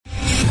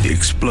The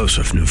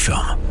explosive new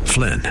film,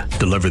 Flynn,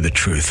 deliver the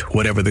truth,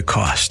 whatever the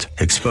cost,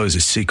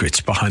 exposes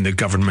secrets behind the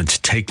government's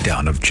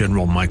takedown of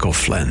General Michael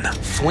Flynn.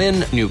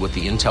 Flynn knew what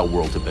the intel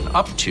world had been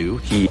up to.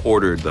 He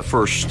ordered the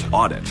first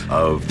audit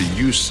of the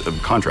use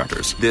of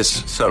contractors.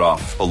 This set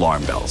off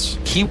alarm bells.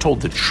 He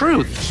told the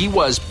truth. He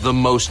was the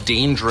most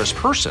dangerous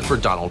person for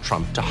Donald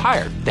Trump to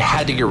hire. They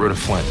had to get rid of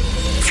Flynn.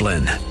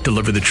 Flynn,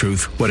 deliver the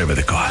truth, whatever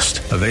the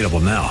cost. Available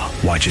now.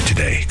 Watch it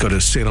today. Go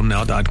to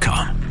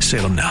salemnow.com.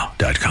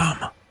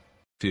 salemnow.com.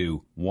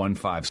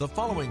 215. The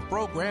following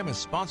program is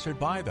sponsored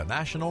by the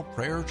National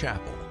Prayer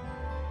Chapel.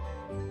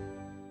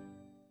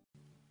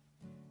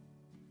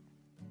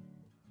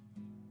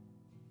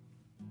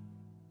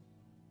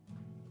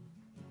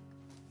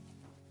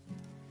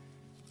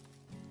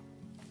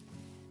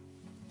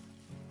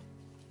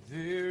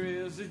 There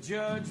is a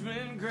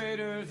judgment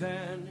greater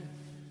than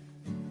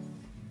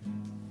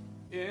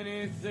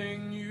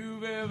anything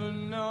you've ever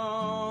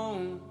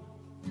known.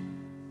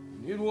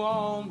 It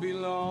won't be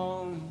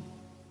long.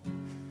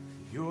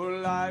 Your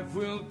life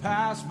will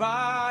pass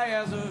by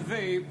as a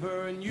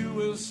vapor, and you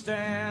will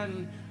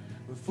stand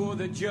before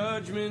the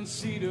judgment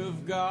seat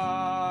of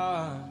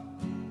God.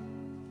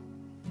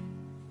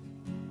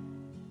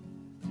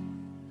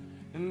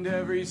 And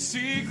every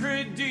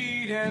secret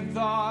deed and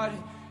thought,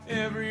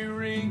 every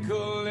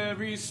wrinkle,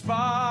 every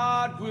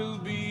spot will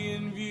be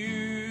in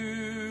view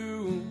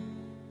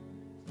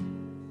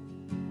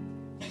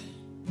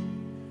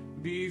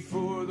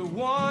before the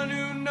one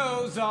who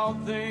knows all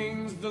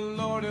things, the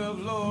Lord of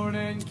Lords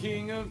and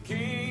King of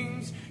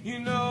Kings. You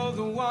know,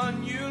 the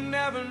one you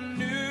never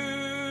knew.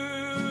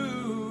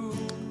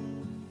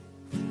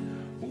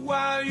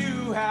 While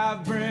you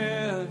have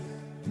breath,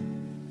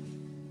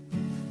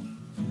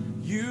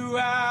 you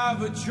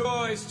have a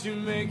choice to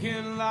make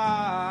in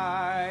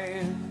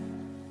life.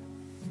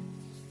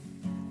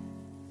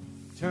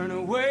 Turn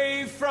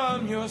away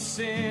from your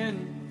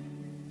sin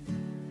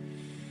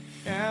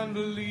and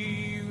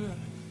believe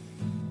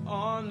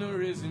on the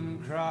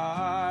risen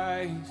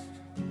Christ.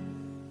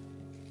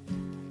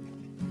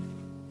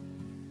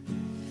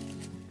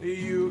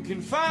 You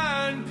can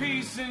find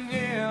peace in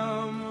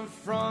Him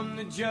from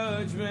the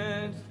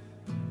judgment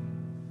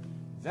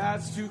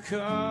that's to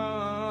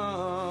come.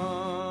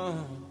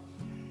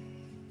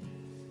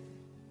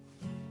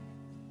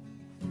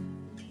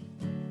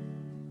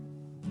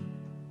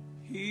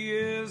 He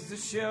is the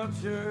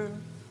shelter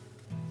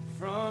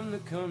from the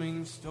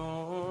coming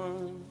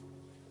storm.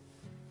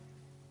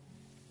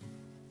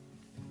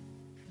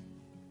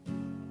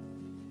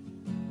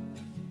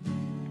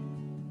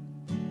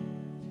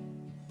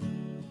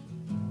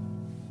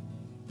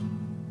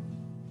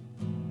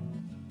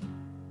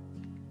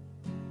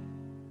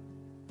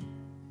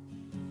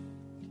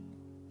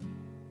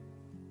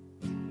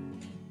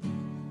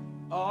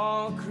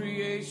 All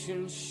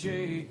creation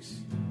shakes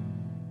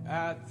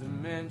at the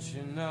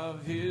mention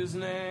of His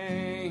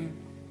name.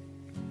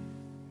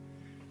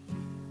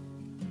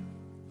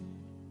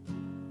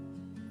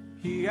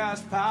 He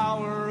has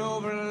power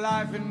over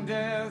life and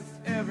death.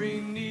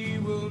 Every knee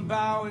will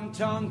bow and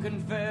tongue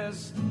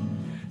confess.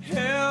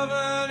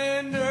 Heaven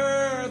and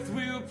earth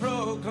will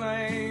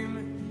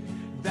proclaim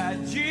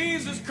that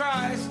Jesus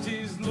Christ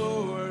is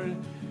Lord.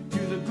 To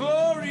the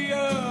glory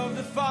of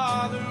the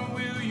Father,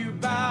 will you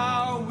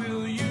bow?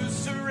 Will you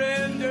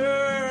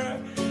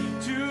surrender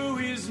to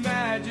His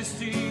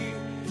majesty?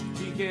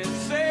 He can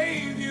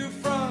save you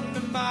from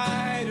the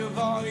might of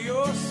all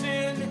your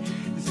sin.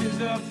 This is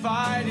the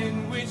fight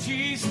in which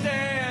He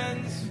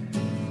stands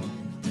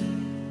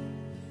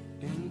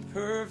in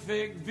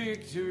perfect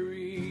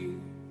victory.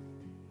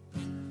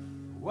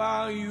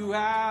 While you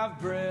have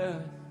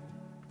breath,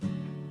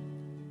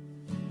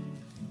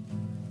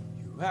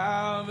 you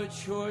have a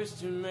choice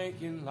to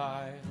make in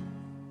life.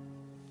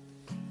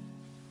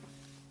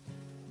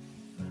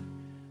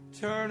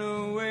 Turn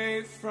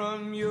away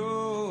from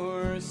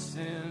your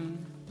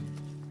sin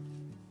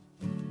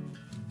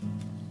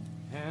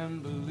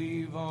and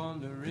believe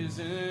on the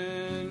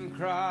risen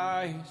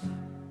Christ.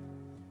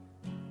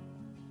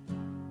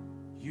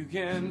 You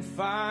can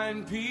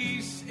find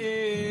peace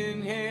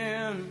in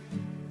Him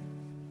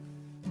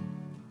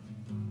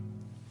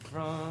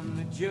from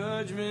the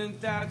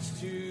judgment that's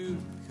to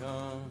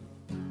come.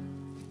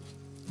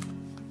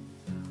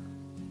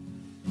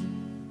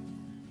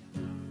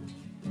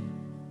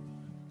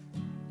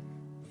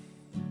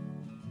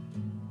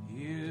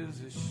 He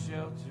is a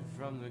shelter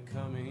from the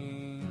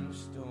coming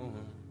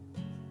storm.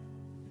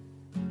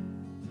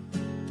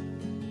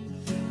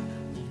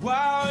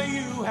 While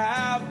you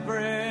have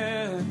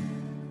breath,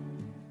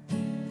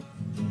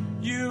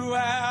 you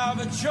have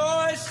a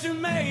choice to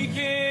make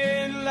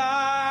in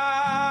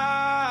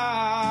life.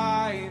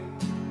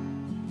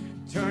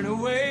 Turn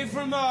away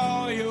from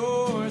all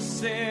your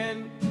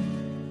sin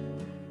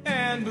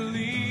and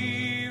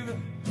believe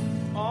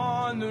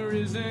on the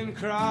risen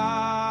Christ.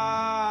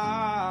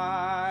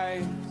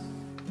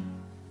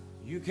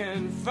 You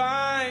can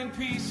find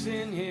peace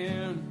in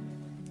Him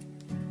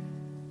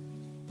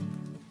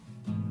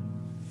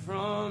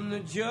from the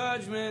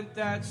judgment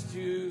that's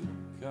to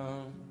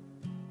come.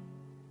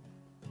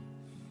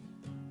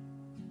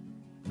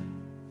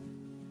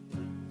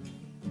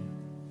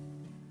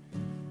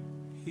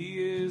 He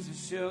is a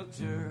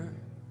shelter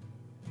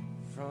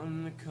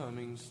from the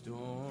coming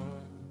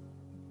storm.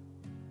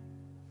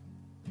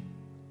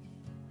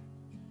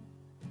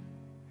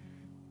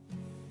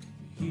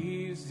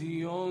 He's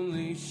the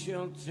only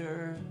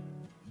shelter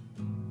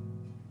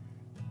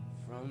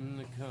from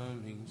the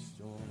coming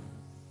storm.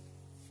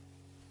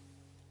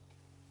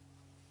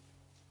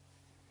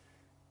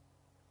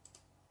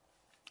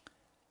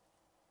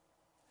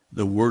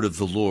 The word of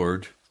the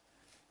Lord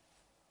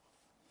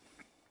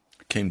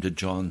came to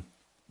John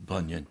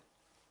Bunyan.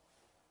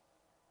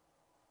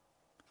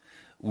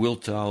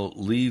 Wilt thou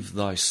leave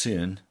thy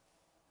sin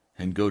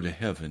and go to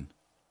heaven,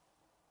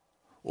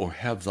 or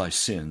have thy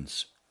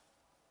sins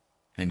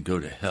and go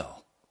to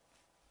hell?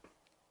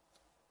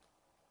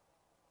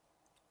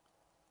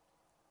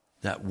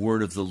 That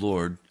word of the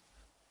Lord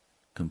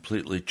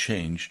completely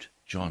changed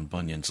John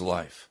Bunyan's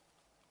life.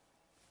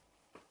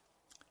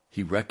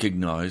 He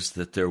recognized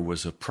that there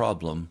was a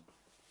problem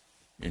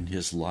in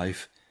his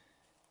life,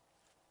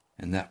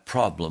 and that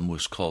problem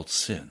was called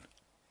sin.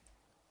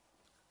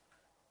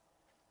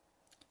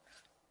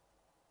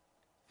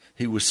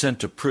 He was sent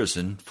to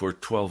prison for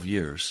 12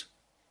 years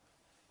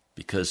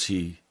because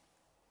he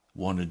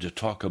wanted to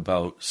talk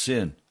about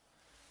sin,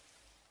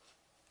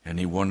 and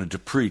he wanted to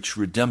preach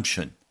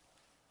redemption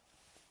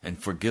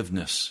and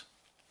forgiveness.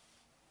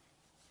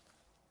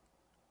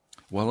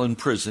 While in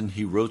prison,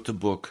 he wrote the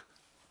book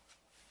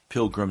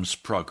Pilgrim's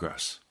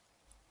Progress.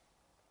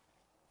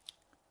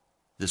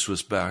 This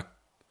was back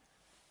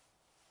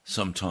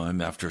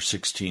sometime after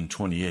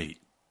 1628.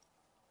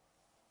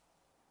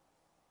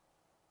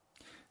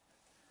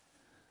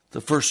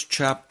 The first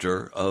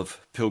chapter of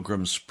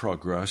Pilgrim's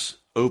Progress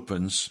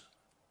opens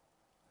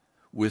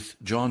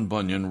with John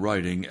Bunyan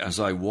writing, "As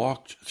I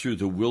walked through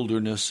the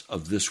wilderness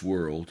of this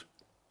world,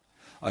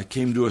 I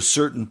came to a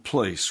certain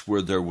place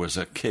where there was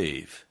a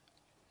cave,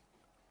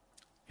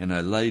 and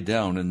I lay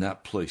down in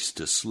that place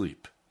to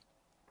sleep."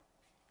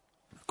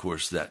 Of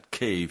course, that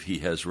cave he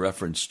has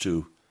reference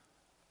to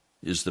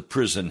is the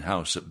prison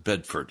house at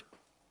Bedford.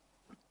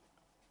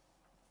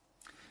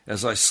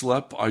 "As I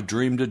slept, I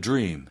dreamed a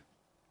dream,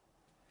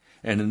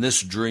 and in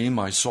this dream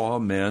I saw a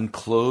man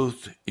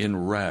clothed in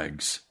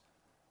rags,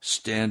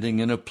 standing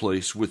in a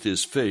place with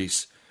his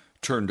face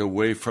turned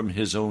away from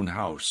his own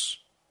house.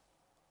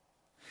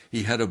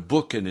 He had a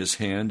book in his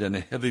hand and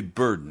a heavy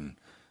burden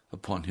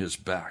upon his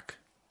back.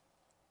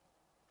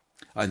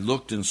 I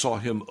looked and saw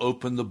him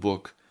open the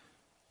book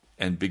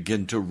and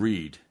begin to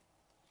read.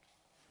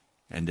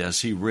 And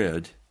as he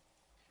read,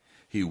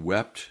 he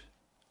wept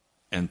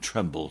and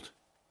trembled.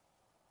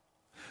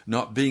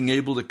 Not being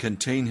able to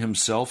contain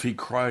himself, he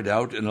cried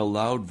out in a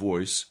loud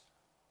voice,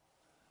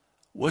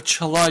 'What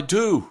shall I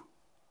do?'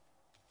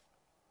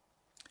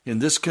 In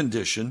this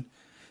condition,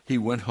 he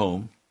went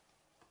home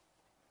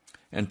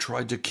and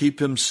tried to keep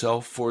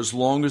himself for as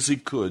long as he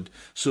could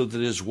so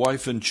that his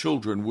wife and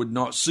children would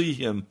not see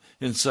him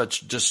in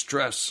such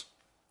distress.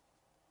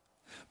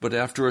 But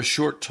after a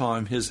short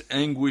time, his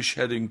anguish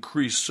had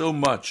increased so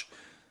much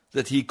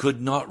that he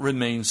could not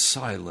remain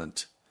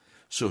silent.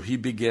 So he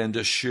began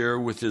to share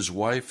with his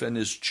wife and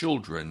his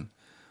children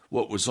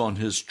what was on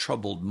his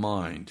troubled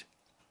mind.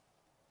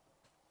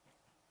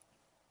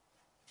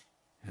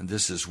 And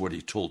this is what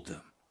he told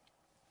them.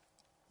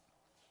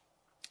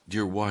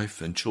 'Dear wife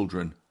and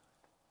children,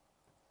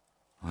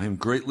 I am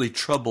greatly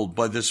troubled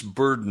by this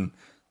burden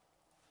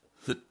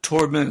that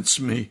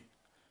torments me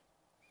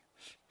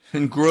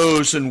and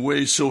grows and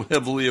weighs so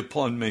heavily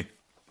upon me.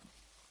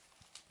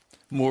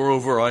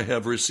 Moreover, I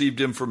have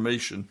received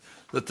information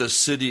that the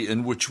city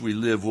in which we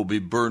live will be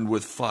burned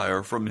with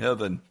fire from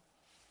heaven.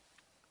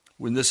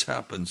 When this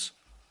happens,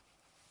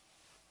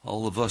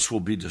 all of us will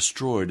be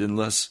destroyed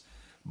unless,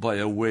 by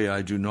a way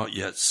I do not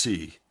yet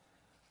see,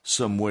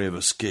 some way of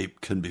escape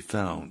can be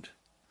found,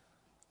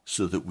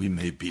 so that we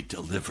may be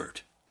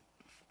delivered.'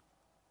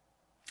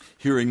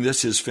 Hearing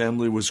this, his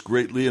family was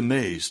greatly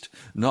amazed,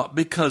 not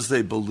because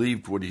they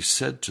believed what he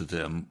said to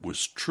them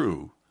was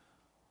true,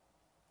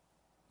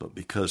 but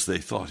because they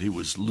thought he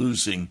was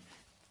losing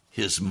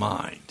his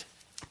mind."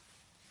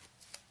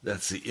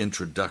 That's the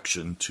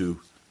introduction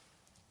to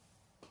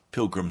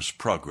Pilgrim's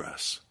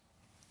Progress.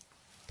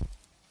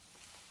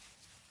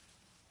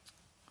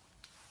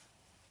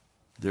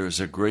 There is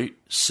a great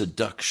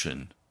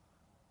seduction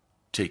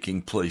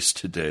taking place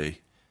today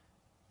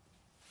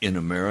in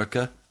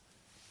America,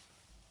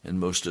 and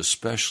most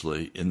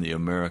especially in the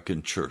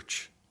American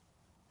church.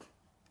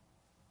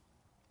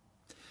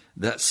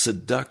 That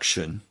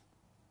seduction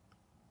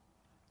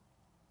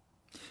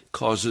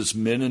causes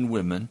men and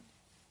women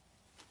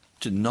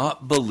to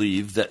not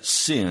believe that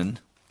sin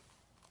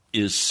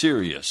is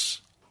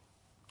serious,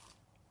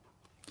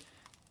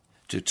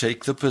 to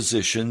take the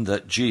position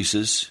that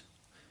Jesus,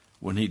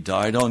 when he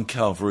died on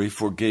Calvary,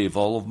 forgave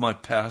all of my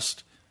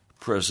past,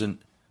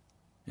 present,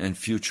 and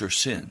future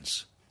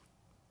sins,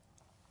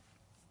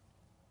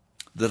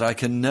 that I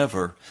can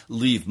never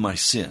leave my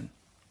sin,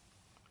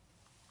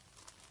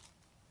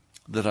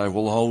 that I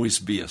will always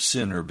be a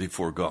sinner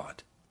before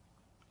God.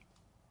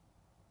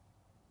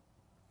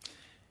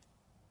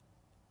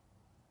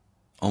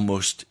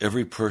 almost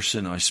every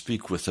person I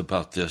speak with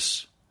about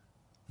this,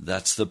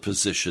 that's the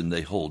position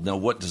they hold. Now,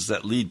 what does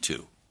that lead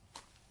to?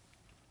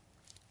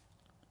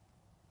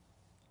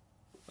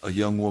 A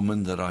young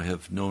woman that I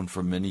have known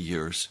for many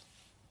years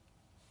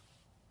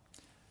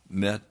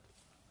met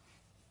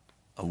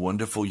a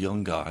wonderful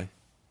young guy,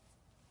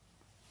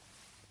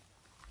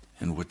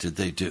 and what did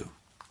they do?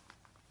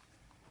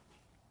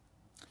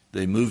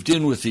 They moved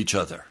in with each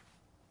other.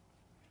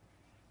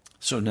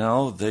 So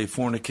now they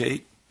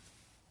fornicate.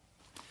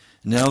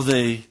 Now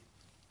they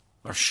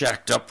are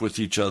shacked up with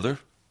each other.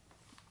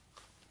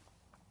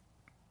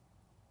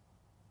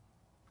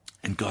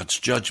 And God's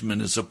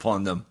judgment is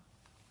upon them.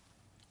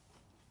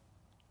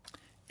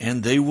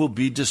 And they will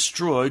be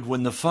destroyed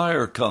when the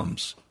fire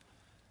comes.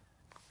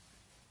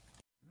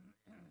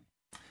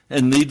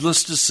 And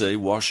needless to say,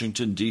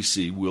 Washington,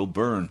 D.C. will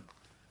burn,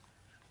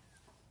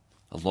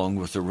 along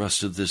with the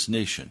rest of this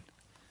nation.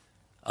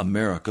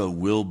 America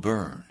will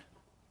burn.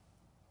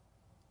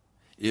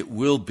 It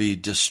will be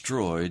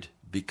destroyed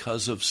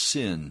because of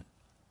sin.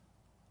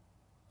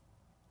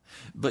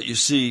 But you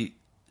see,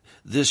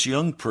 this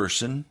young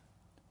person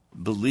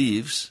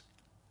believes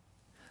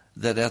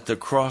that at the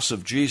cross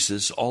of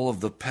Jesus, all of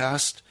the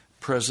past,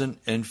 present,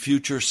 and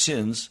future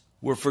sins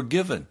were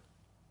forgiven.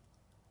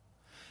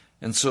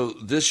 And so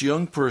this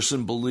young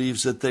person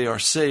believes that they are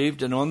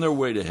saved and on their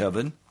way to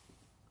heaven,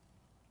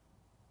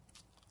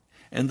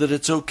 and that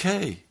it's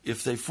okay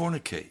if they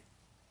fornicate,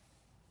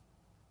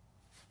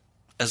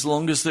 as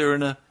long as they're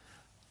in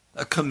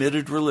a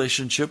committed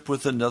relationship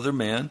with another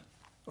man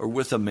or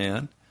with a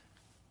man.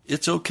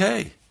 It's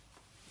okay.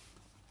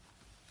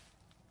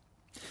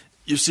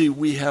 You see,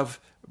 we have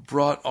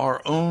brought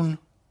our own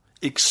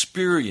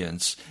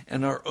experience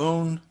and our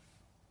own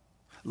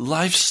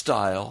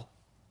lifestyle,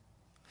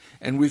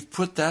 and we've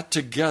put that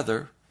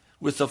together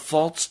with the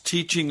false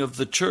teaching of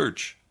the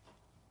church.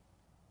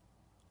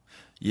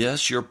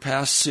 Yes, your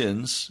past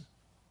sins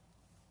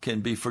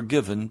can be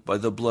forgiven by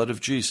the blood of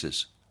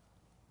Jesus.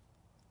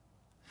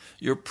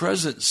 Your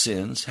present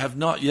sins have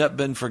not yet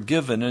been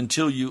forgiven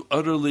until you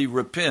utterly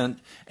repent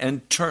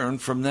and turn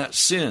from that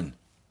sin.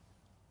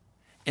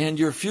 And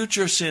your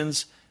future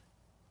sins,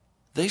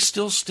 they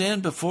still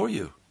stand before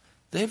you.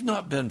 They've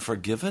not been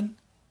forgiven.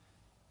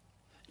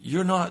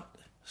 You're not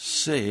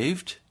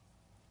saved.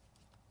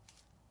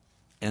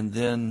 And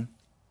then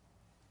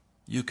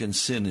you can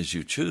sin as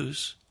you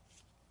choose.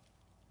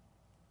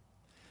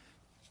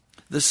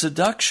 The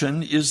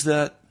seduction is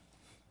that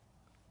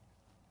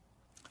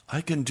I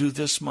can do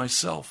this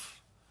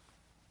myself.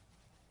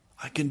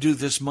 I can do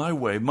this my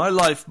way. My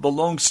life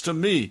belongs to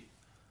me.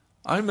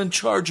 I'm in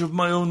charge of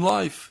my own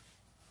life.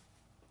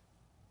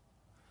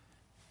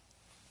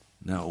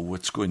 Now,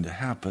 what's going to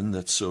happen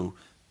that's so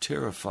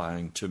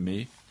terrifying to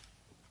me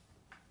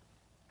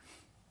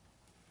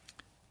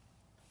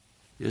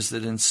is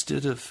that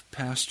instead of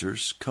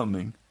pastors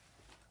coming,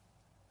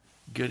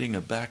 getting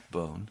a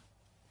backbone,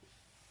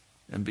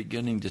 and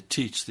beginning to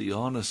teach the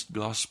honest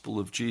gospel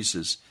of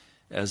Jesus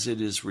as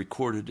it is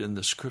recorded in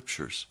the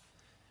Scriptures.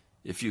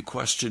 If you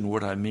question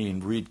what I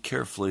mean, read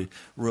carefully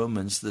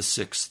Romans, the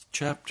 6th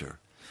chapter,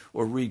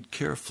 or read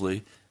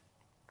carefully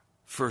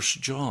 1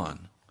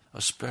 John,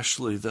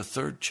 especially the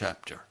 3rd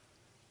chapter,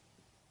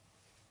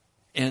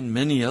 and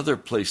many other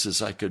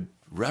places I could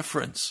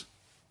reference.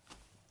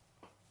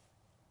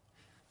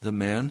 The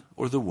man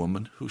or the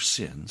woman who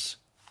sins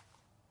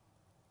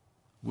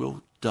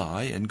will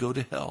die and go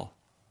to hell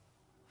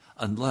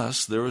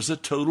unless there is a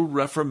total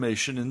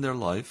reformation in their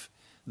life.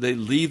 They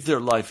leave their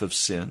life of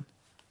sin.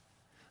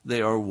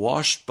 They are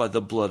washed by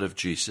the blood of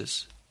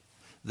Jesus.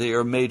 They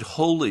are made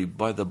holy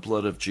by the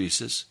blood of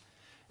Jesus.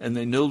 And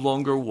they no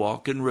longer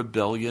walk in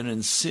rebellion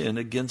and sin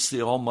against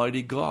the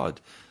Almighty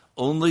God.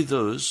 Only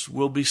those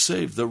will be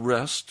saved. The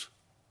rest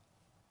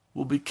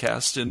will be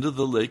cast into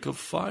the lake of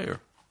fire.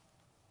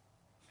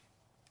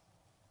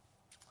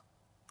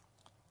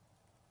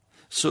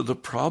 So the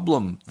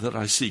problem that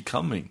I see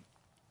coming,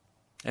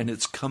 and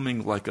it's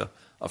coming like a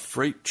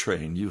freight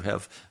train. You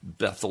have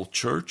Bethel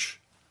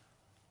Church,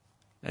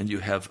 and you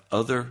have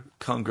other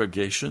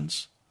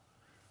congregations.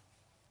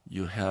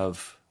 You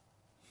have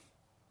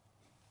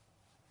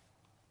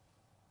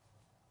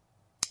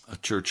a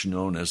church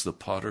known as the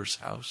Potter's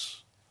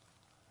House,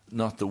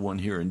 not the one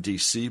here in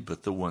D.C.,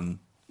 but the one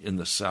in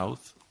the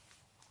South.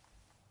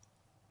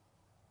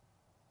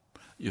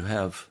 You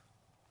have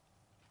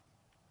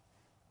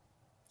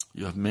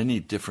many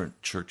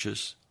different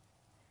churches.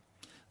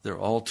 They're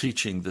all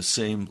teaching the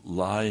same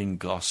lying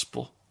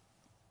gospel.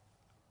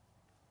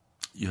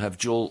 You have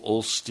Joel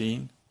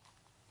Osteen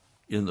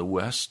in the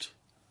West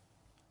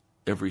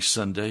every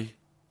Sunday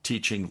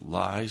teaching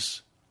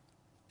lies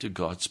to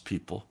God's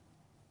people.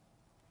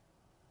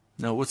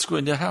 Now, what's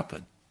going to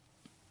happen?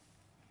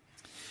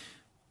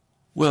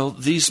 Well,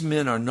 these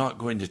men are not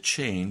going to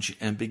change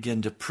and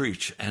begin to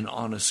preach an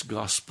honest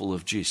gospel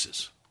of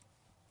Jesus.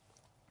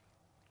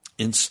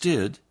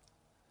 Instead,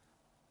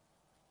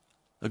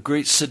 a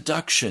great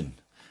seduction,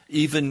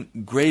 even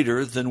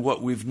greater than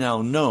what we've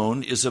now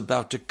known, is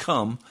about to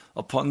come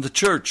upon the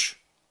church.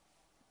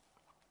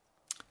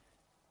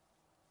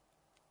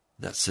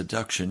 That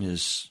seduction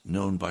is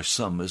known by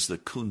some as the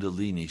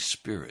Kundalini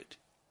spirit.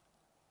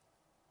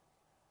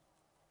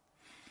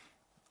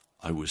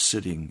 I was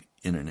sitting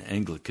in an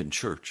Anglican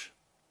church,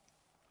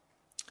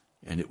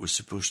 and it was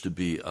supposed to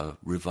be a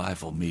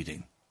revival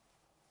meeting.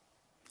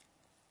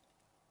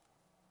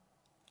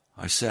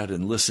 I sat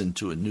and listened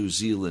to a New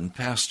Zealand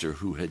pastor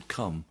who had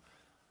come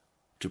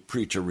to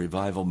preach a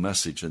revival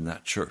message in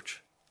that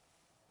church.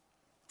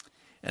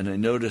 And I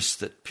noticed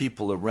that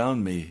people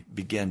around me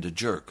began to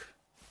jerk.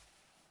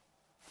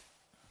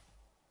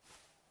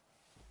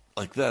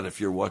 Like that if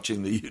you're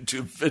watching the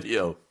YouTube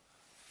video.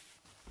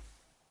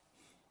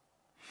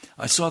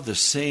 I saw the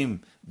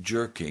same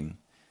jerking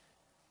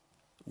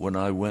when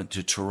I went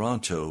to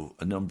Toronto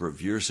a number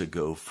of years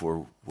ago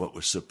for what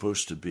was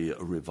supposed to be a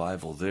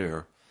revival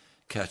there,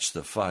 Catch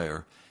the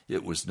Fire.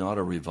 It was not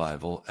a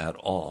revival at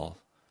all.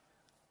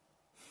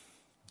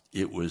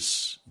 It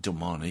was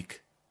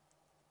demonic.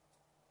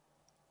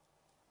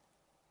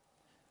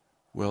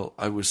 Well,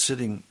 I was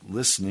sitting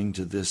listening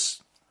to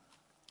this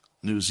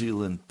New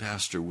Zealand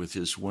pastor with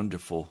his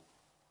wonderful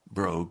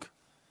brogue,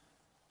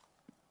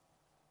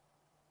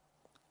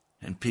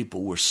 and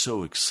people were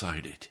so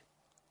excited.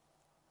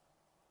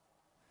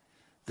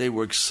 They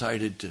were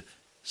excited to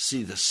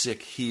see the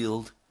sick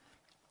healed.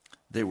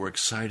 They were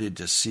excited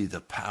to see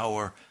the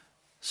power,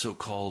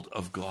 so-called,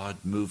 of God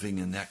moving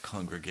in that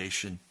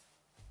congregation.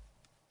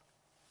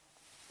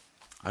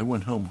 I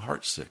went home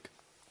heartsick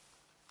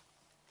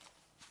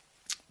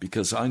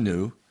because I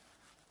knew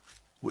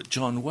what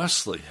John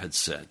Wesley had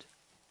said.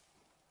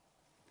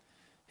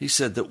 He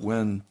said that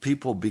when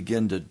people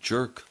begin to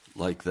jerk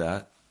like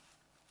that,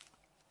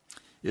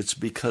 it's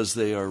because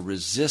they are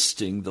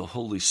resisting the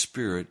Holy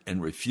Spirit and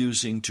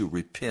refusing to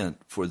repent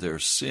for their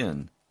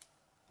sin.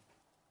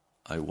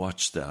 I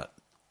watched that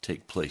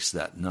take place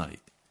that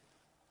night.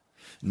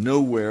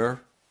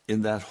 Nowhere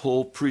in that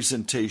whole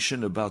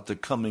presentation about the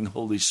coming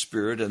Holy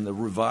Spirit and the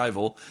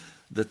revival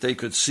that they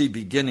could see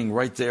beginning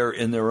right there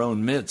in their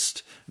own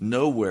midst,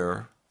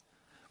 nowhere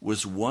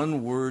was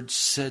one word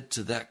said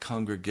to that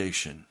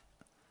congregation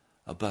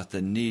about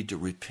the need to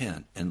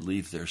repent and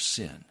leave their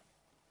sin.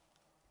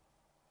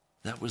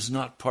 That was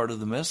not part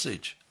of the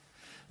message.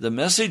 The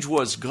message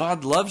was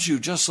God loves you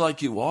just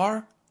like you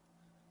are.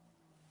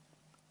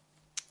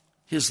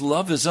 His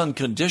love is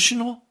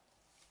unconditional.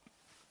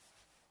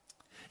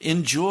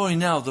 Enjoy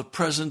now the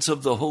presence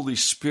of the Holy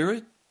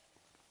Spirit.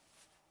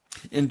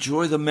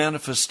 Enjoy the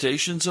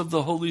manifestations of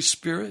the Holy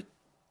Spirit.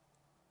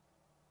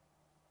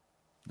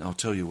 Now I'll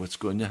tell you what's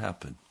going to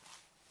happen.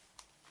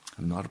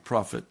 I'm not a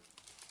prophet.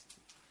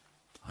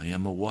 I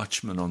am a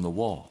watchman on the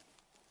wall.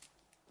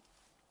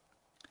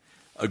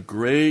 A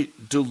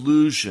great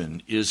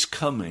delusion is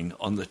coming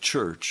on the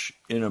church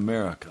in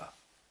America.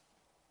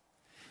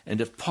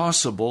 And if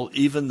possible,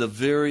 even the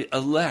very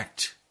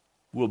elect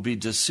will be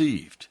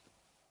deceived.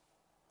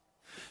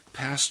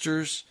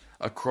 Pastors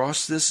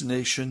across this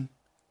nation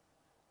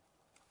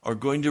are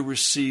going to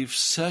receive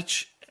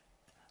such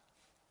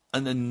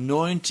an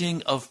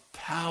anointing of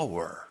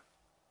power.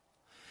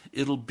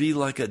 It'll be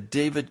like a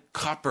David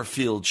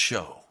Copperfield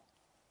show.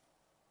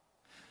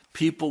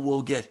 People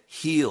will get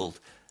healed.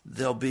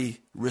 They'll be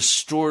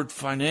restored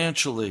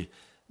financially.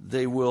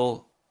 They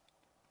will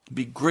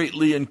be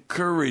greatly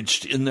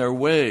encouraged in their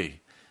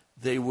way.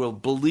 They will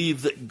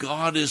believe that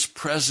God is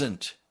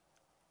present.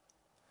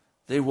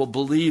 They will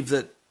believe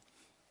that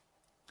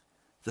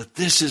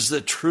this is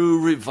the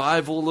true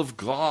revival of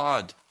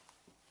God.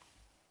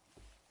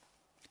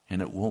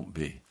 And it won't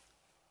be.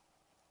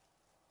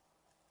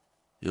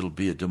 It'll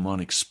be a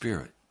demonic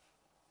spirit.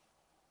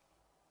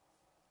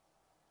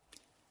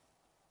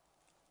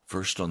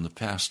 First on the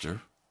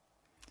pastor,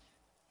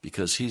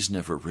 because he's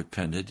never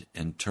repented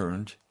and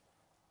turned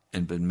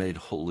and been made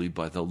holy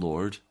by the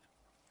Lord.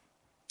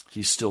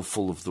 He's still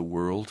full of the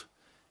world.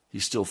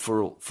 He's still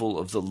full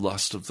of the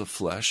lust of the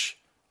flesh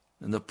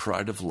and the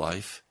pride of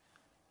life.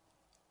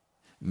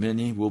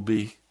 Many will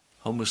be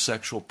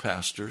homosexual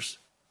pastors,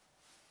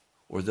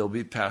 or they'll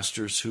be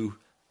pastors who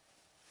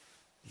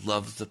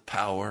love the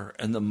power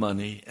and the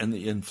money and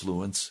the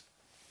influence.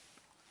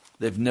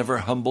 They've never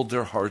humbled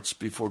their hearts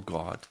before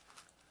God.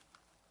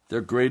 Their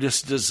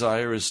greatest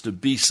desire is to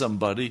be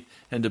somebody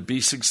and to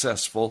be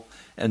successful,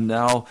 and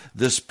now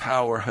this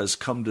power has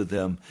come to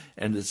them,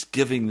 and it's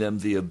giving them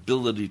the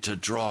ability to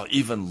draw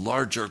even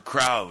larger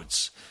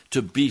crowds,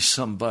 to be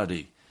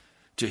somebody,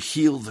 to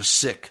heal the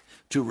sick,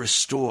 to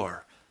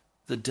restore.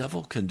 The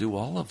devil can do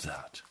all of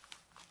that.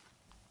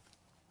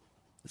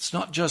 It's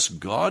not just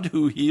God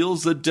who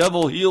heals, the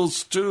devil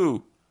heals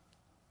too.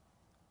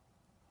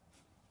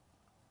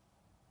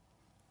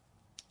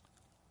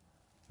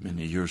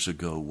 Many years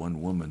ago,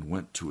 one woman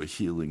went to a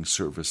healing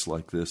service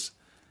like this.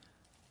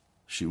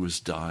 She was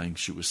dying.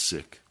 She was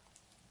sick.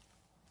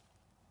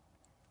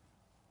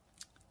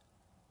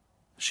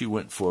 She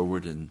went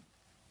forward and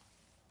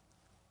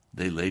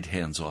they laid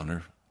hands on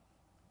her,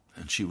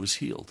 and she was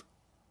healed.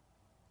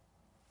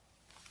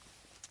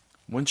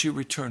 When she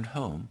returned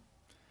home,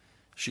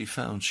 she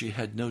found she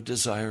had no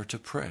desire to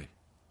pray.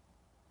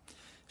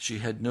 She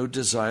had no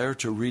desire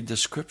to read the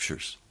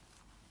Scriptures.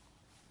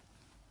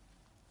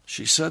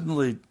 She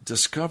suddenly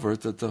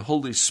discovered that the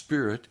Holy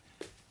Spirit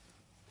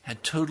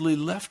had totally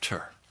left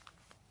her.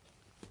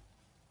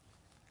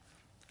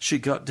 She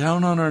got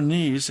down on her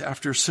knees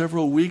after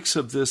several weeks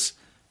of this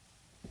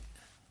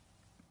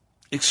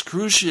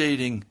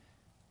excruciating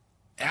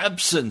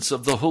absence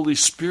of the Holy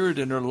Spirit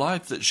in her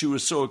life that she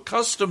was so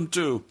accustomed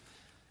to.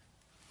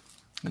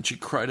 And she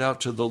cried out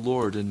to the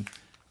Lord, and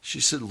she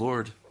said,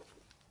 Lord,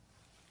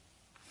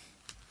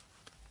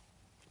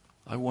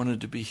 I wanted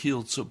to be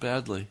healed so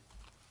badly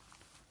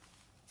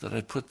that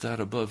I put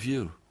that above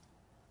you.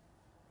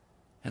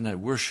 And I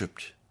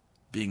worshiped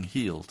being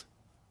healed.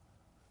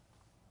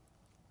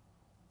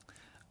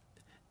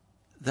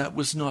 That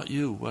was not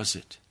you, was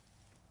it?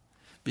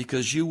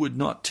 Because you would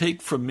not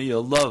take from me a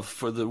love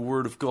for the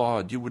Word of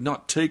God. You would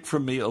not take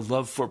from me a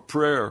love for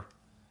prayer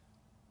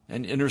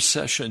and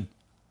intercession.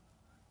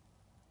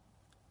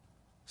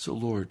 So,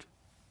 Lord,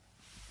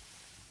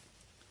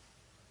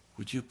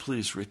 would you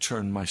please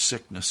return my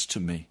sickness to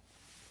me?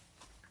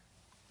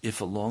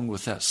 If along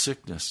with that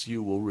sickness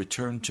you will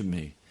return to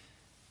me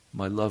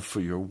my love for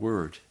your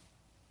Word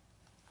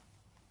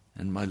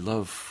and my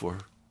love for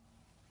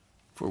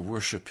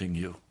worshiping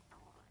you.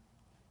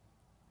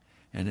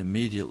 And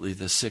immediately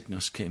the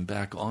sickness came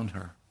back on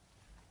her.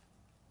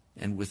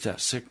 And with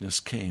that sickness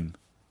came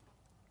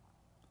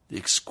the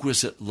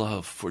exquisite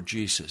love for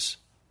Jesus.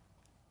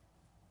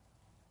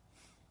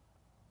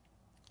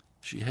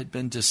 She had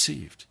been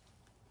deceived.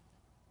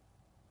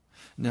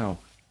 Now,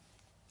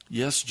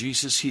 yes,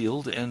 Jesus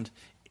healed, and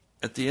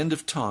at the end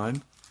of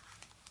time,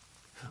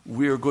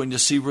 we are going to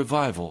see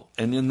revival.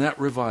 And in that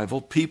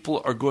revival,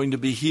 people are going to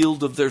be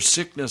healed of their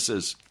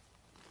sicknesses.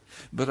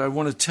 But I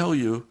want to tell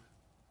you,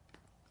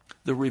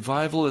 the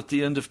revival at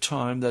the end of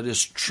time that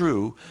is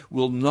true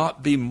will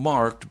not be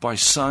marked by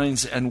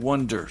signs and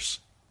wonders.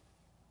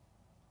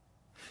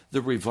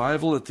 The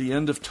revival at the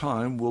end of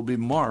time will be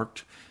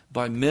marked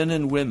by men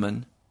and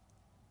women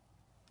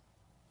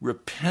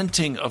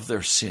repenting of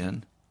their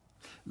sin,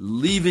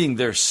 leaving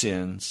their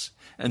sins,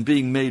 and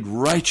being made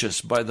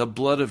righteous by the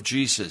blood of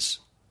Jesus.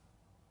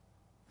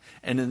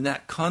 And in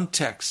that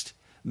context,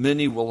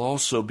 many will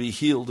also be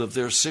healed of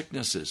their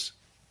sicknesses.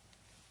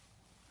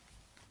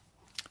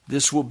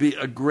 This will be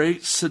a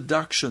great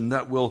seduction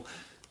that will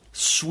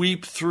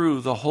sweep through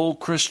the whole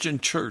Christian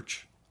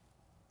church.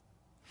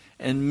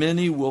 And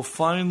many will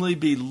finally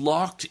be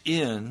locked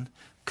in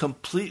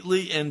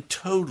completely and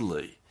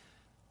totally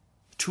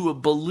to a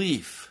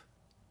belief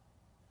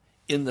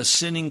in the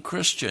sinning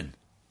Christian.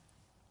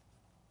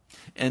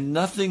 And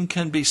nothing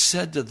can be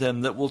said to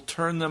them that will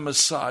turn them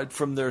aside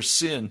from their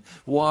sin.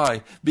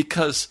 Why?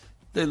 Because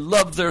they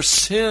love their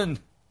sin.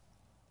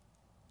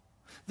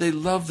 They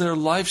love their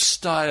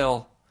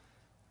lifestyle.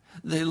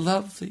 They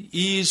love the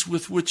ease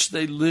with which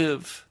they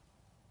live.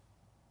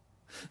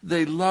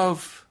 They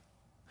love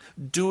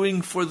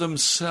doing for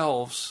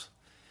themselves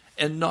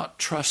and not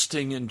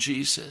trusting in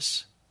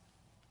Jesus.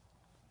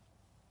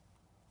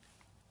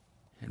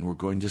 And we're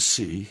going to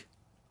see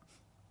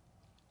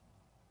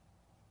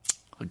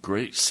a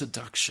great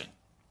seduction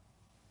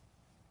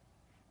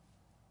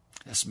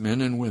as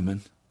men and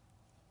women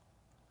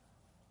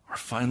are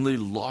finally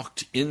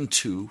locked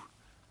into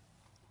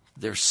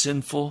their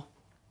sinful,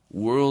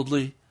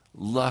 worldly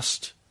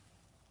lust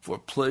for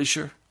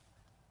pleasure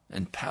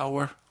and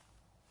power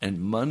and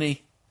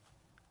money,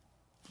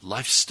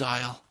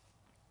 lifestyle,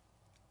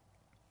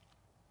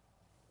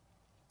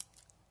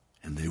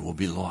 and they will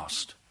be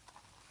lost,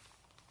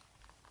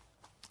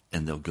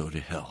 and they'll go to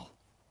hell.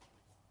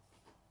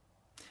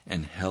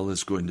 And hell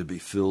is going to be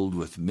filled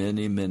with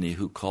many, many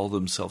who call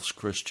themselves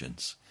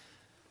Christians,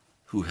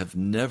 who have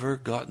never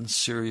gotten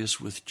serious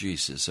with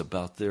Jesus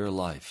about their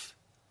life.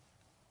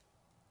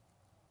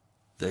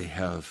 They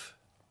have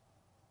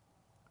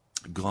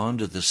gone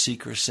to the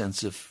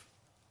seeker-sensitive,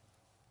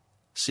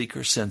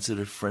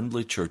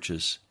 friendly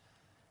churches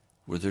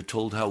where they're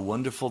told how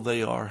wonderful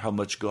they are, how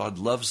much God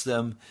loves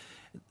them,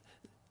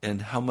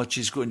 and how much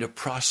He's going to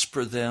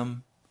prosper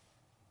them,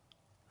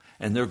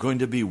 and they're going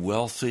to be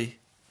wealthy.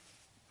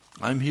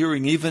 I'm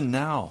hearing even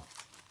now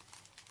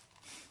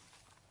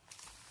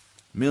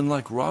men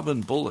like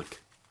Robin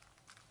Bullock.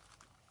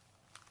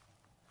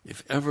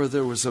 If ever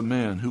there was a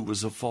man who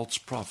was a false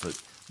prophet,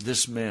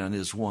 this man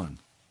is one.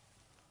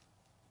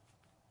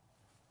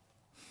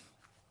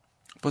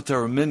 But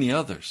there are many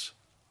others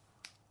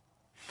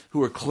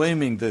who are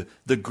claiming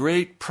the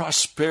great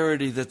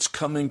prosperity that's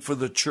coming for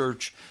the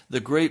church, the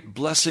great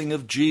blessing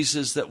of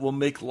Jesus that will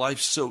make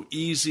life so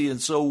easy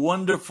and so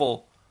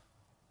wonderful.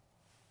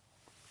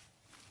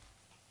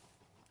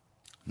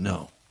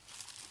 No.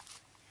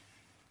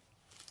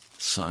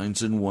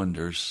 Signs and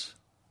wonders,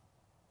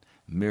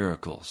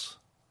 miracles,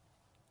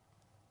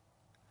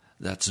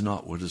 that's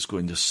not what is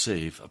going to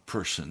save a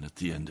person at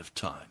the end of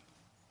time.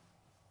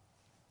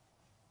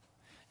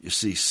 You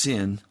see,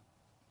 sin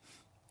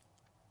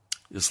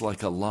is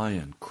like a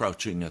lion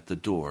crouching at the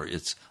door.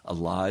 It's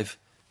alive,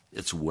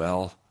 it's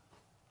well,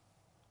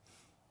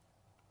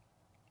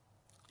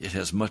 it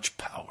has much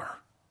power,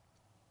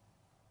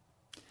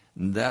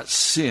 That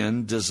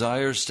sin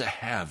desires to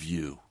have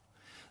you.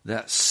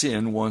 That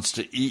sin wants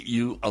to eat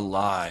you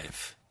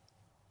alive.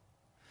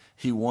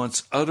 He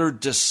wants utter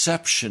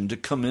deception to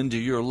come into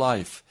your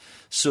life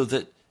so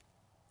that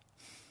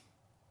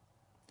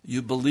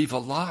you believe a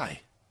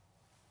lie.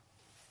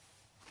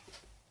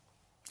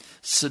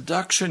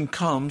 Seduction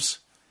comes,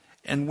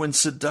 and when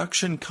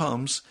seduction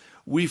comes,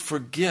 we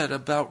forget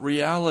about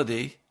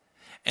reality,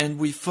 and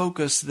we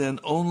focus then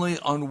only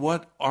on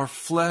what our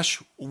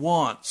flesh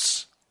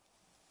wants.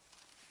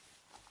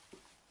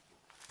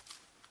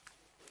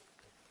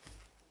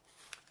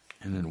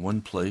 And in one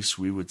place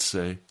we would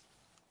say,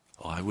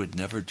 oh, I would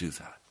never do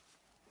that,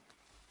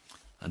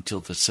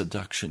 until the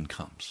seduction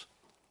comes.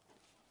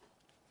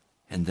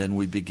 And then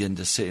we begin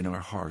to say in our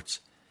hearts,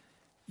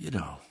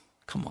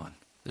 come on,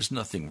 it's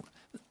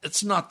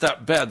not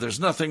that bad, there's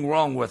nothing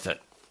wrong with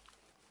it.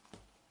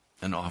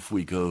 And off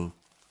we go,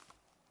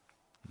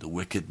 the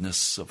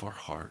wickedness of our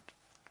heart,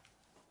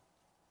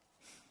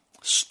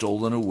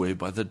 stolen away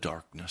by the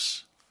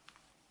darkness.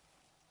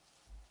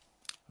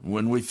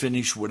 When we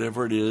finish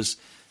whatever it is,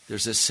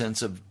 there's a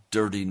sense of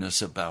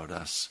dirtiness about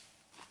us,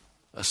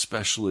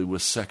 especially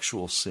with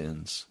sexual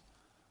sins,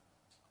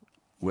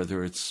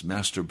 whether it's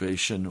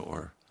masturbation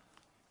or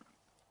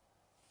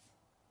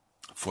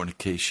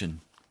fornication,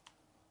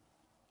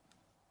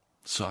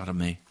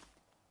 sodomy.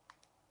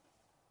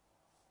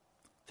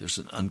 There's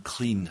an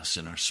uncleanness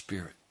in our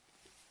spirit.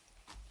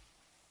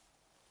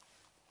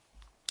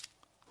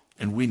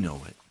 And we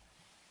know it.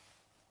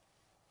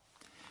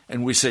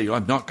 And we say,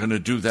 I'm not going to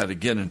do that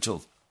again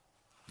until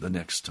the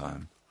next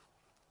time.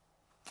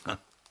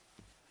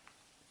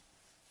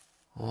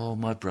 Oh,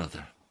 my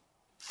brother,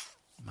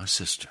 my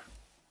sister.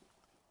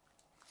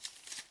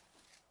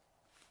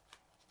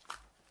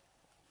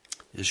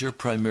 Is your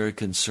primary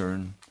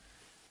concern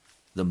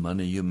the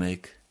money you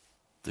make,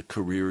 the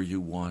career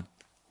you want,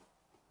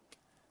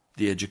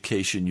 the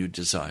education you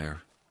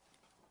desire?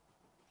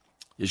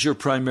 Is your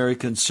primary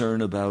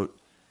concern about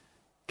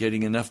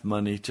getting enough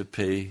money to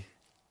pay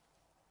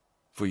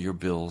for your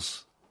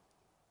bills,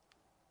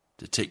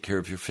 to take care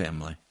of your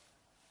family?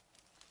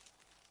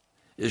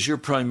 Is your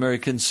primary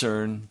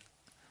concern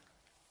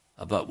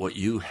about what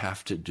you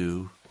have to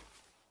do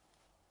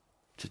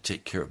to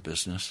take care of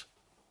business?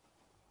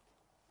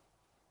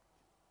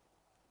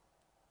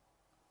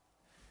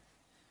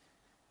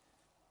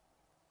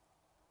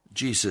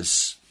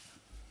 Jesus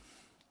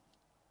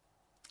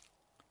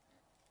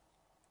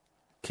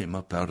came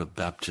up out of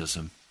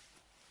baptism.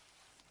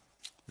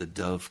 The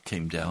dove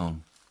came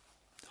down.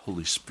 The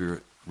Holy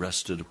Spirit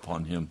rested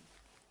upon him.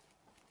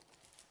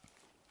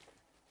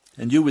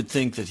 And you would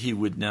think that he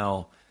would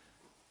now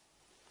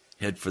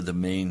head for the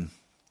main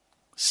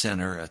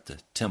center at the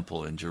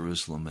temple in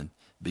Jerusalem and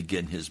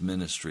begin his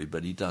ministry,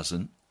 but he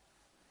doesn't.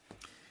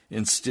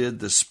 Instead,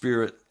 the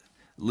Spirit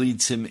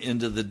leads him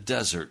into the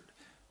desert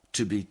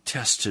to be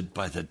tested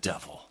by the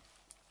devil.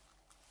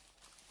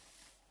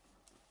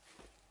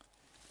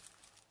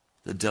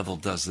 The devil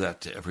does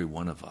that to every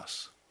one of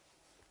us.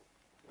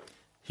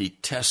 He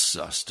tests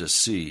us to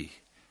see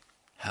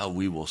how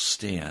we will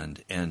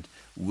stand, and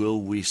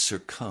will we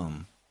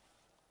succumb?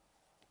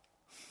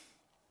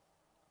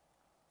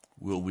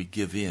 Will we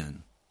give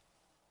in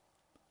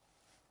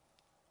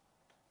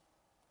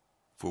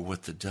for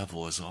what the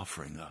devil is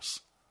offering us?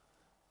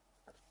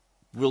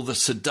 Will the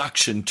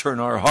seduction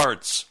turn our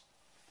hearts?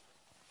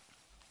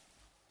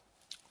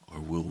 Or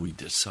will we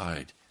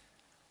decide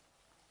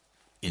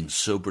in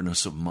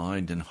soberness of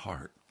mind and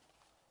heart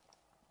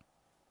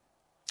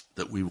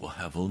that we will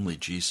have only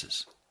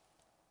Jesus?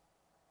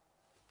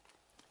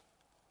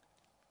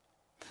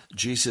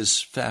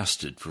 Jesus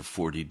fasted for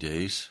 40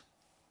 days.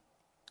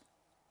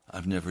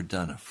 I've never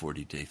done a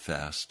 40-day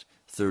fast.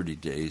 30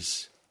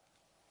 days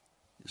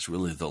is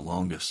really the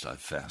longest I've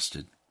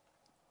fasted.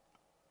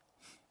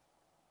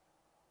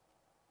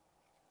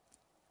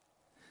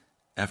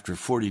 After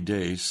 40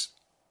 days,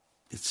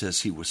 it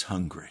says he was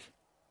hungry.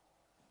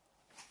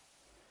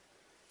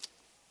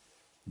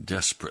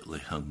 Desperately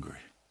hungry.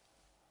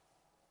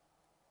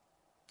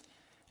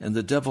 And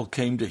the devil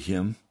came to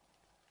him,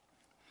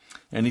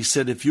 and he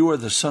said, if you are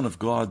the Son of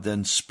God,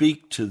 then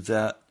speak so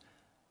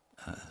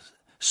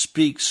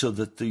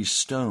that these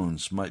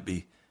stones might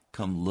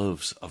become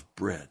loaves of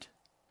bread.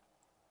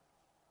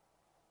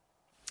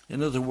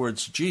 In other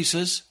words,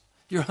 Jesus,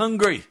 you're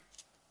hungry.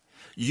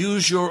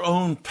 Use your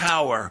own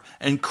power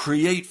and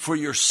create for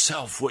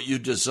yourself what you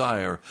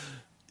desire.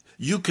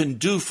 You can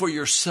do for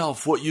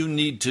yourself what you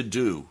need to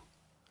do.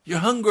 You're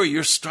hungry.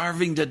 You're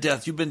starving to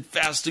death. You've been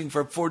fasting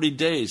for 40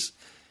 days.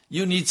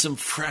 You need some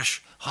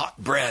fresh,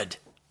 hot bread.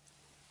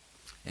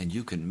 And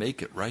you can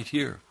make it right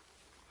here.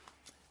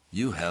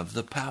 You have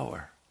the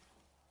power.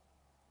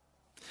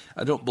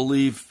 I don't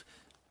believe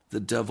the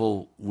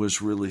devil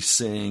was really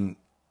saying,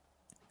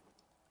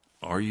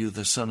 are you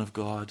the Son of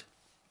God?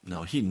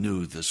 No, he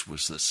knew this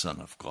was the Son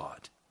of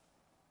God.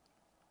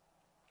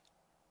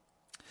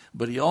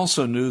 But he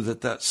also knew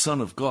that that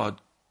Son of God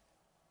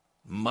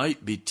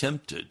might be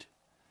tempted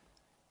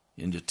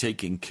into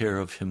taking care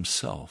of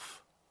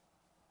himself.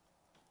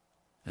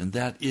 And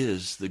that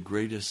is the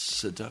greatest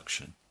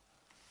seduction.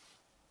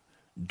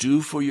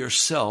 Do for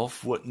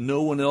yourself what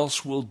no one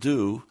else will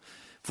do,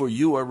 for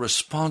you are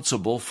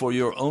responsible for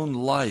your own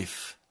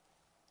life.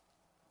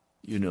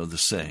 You know the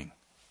saying.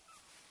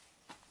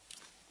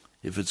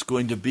 If it's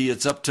going to be,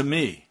 it's up to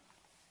me.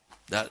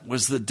 That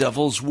was the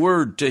devil's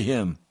word to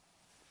him.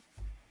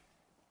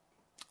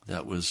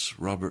 That was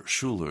Robert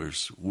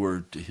Schuller's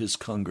word to his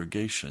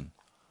congregation.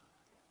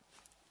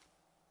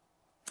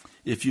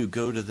 If you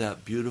go to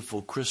that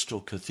beautiful Crystal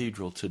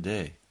Cathedral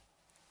today,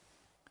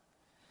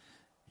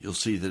 you'll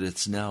see that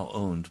it's now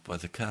owned by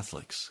the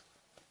Catholics.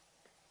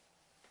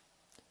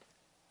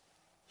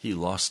 He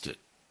lost it.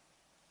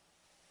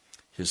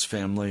 His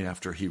family,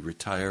 after he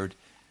retired,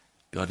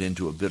 got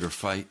into a bitter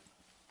fight.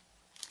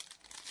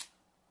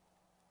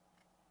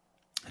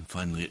 And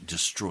finally it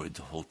destroyed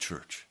the whole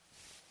church.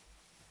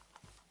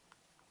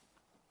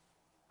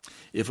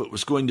 If it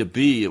was going to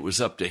be, it was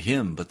up to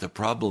him, but the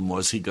problem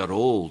was he got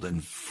old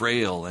and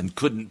frail and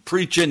couldn't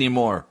preach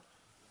anymore.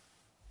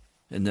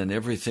 And then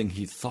everything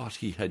he thought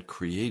he had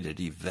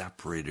created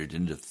evaporated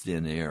into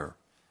thin air.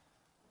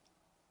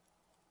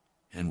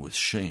 And with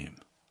shame,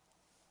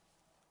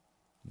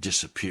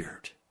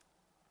 disappeared.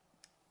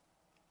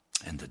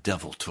 And the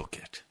devil took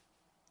it.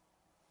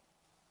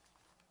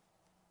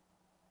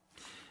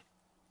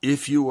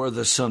 If you are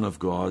the Son of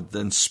God,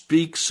 then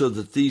speak so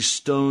that these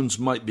stones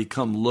might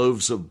become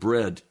loaves of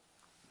bread.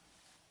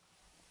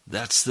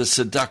 That's the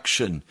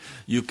seduction.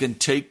 You can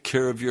take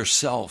care of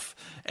yourself,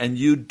 and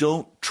you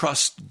don't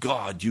trust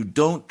God. You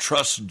don't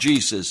trust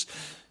Jesus.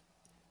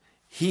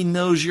 He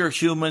knows you're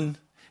human.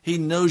 He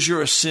knows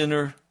you're a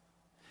sinner.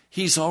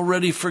 He's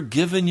already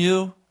forgiven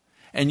you,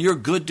 and you're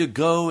good to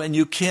go, and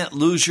you can't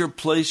lose your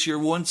place. You're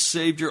once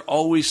saved. You're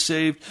always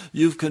saved.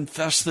 You've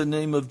confessed the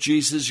name of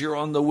Jesus. You're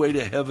on the way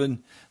to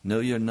heaven. No,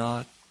 you're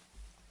not.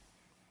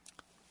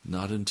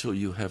 Not until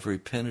you have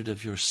repented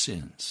of your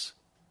sins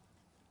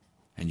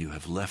and you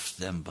have left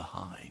them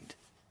behind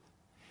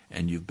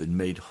and you've been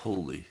made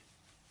holy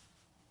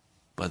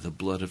by the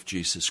blood of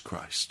Jesus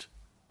Christ.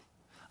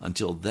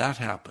 Until that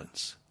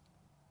happens,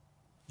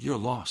 you're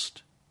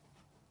lost.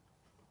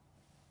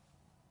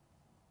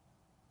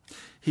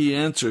 He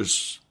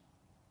answers,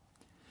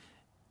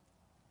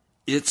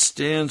 it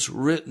stands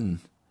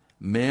written,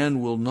 man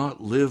will not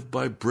live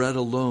by bread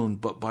alone,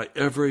 but by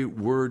every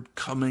word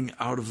coming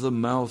out of the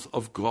mouth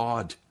of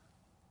God.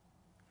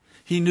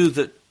 He knew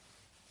that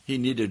he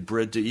needed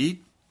bread to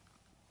eat,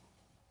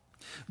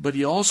 but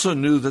he also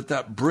knew that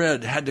that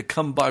bread had to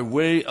come by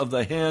way of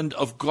the hand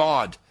of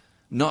God,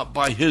 not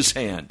by his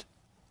hand.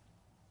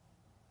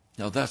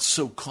 Now that's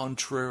so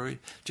contrary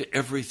to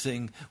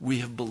everything we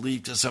have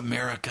believed as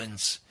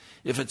Americans.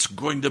 If it's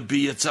going to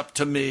be, it's up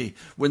to me.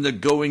 When the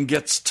going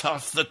gets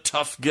tough, the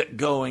tough get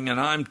going, and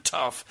I'm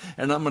tough,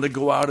 and I'm going to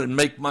go out and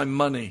make my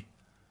money.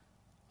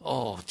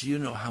 Oh, do you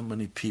know how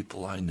many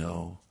people I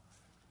know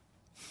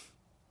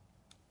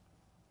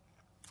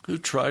who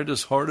tried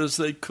as hard as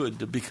they could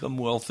to become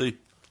wealthy?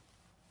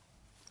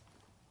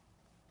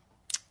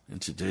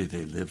 And today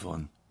they live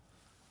on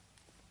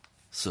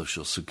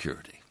Social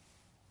Security.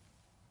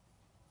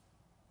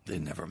 They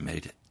never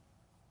made it.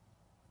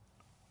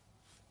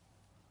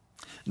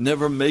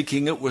 Never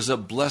making it was a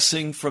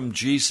blessing from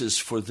Jesus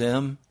for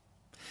them,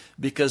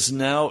 because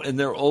now in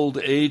their old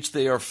age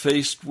they are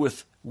faced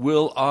with,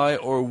 will I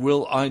or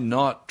will I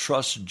not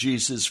trust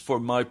Jesus for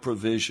my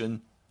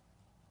provision?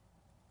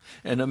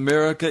 And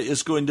America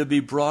is going to be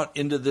brought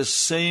into this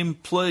same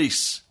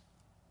place.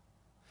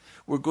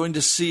 We're going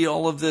to see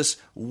all of this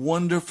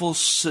wonderful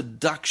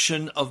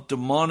seduction of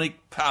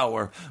demonic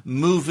power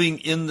moving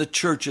in the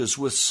churches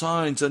with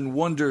signs and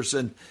wonders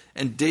and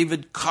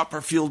David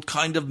Copperfield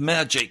kind of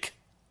magic.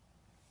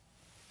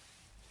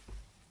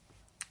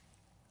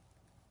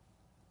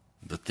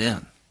 But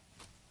then,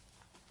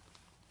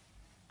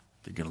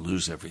 they're going to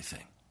lose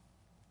everything.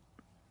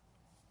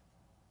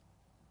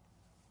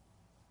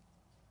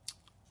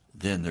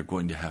 Then they're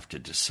going to have to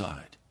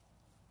decide.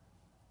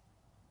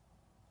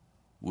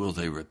 Will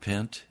they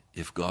repent?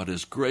 If God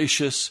is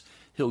gracious,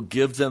 He'll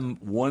give them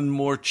one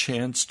more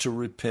chance to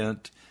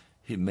repent.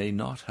 He may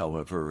not,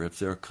 however, if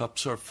their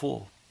cups are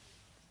full.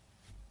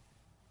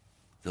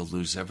 They'll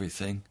lose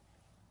everything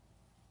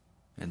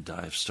and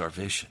die of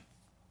starvation.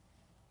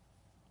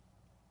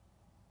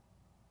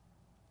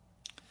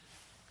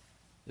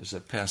 There's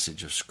a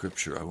passage of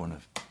Scripture I want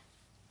to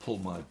pull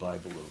my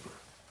Bible over.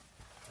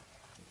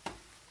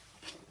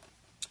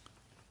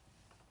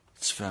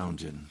 It's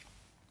found in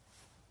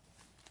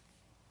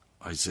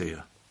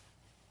Isaiah.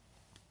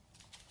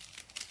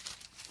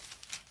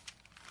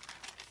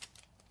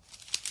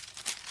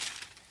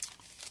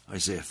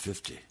 Isaiah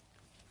 50.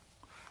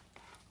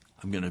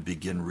 I'm going to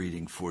begin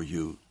reading for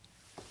you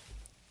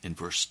in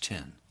verse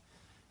 10.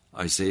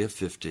 Isaiah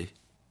 50,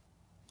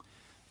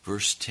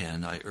 verse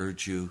 10. I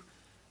urge you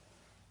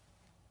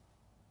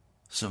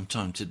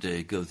sometime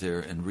today, go there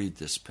and read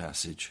this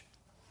passage.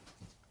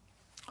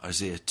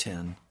 Isaiah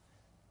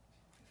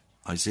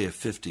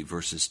 50,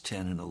 verses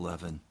 10 and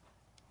 11.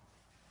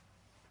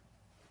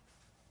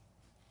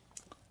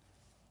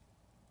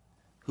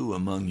 Who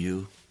among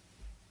you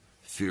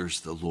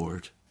fears the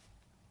Lord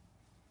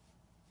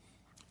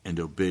and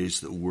obeys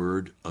the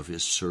word of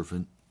his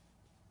servant?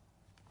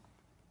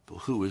 But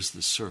who is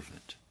the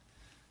servant?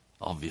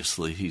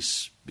 Obviously, he's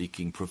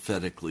speaking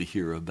prophetically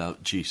here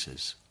about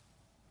Jesus.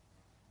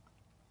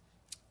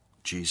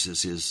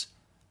 Jesus is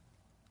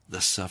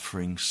the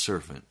suffering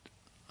servant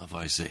of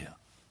Isaiah.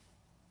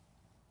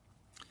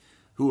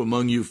 Who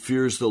among you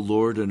fears the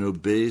Lord and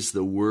obeys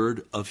the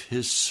word of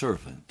his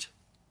servant?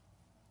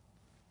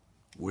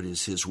 What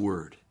is his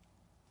word?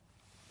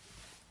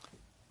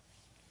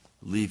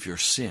 Leave your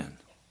sin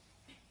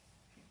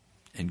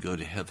and go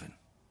to heaven.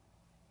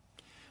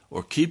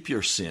 Or keep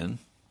your sin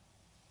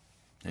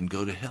and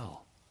go to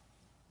hell.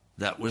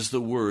 That was the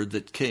word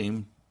that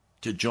came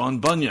to John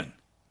Bunyan.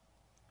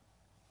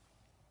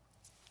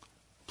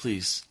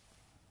 Please,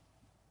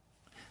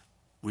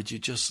 would you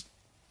just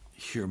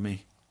hear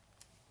me?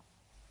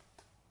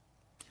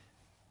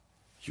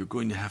 You're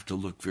going to have to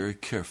look very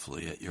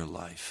carefully at your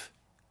life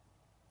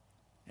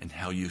and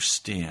how you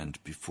stand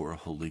before a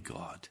holy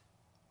God.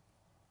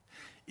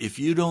 If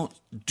you don't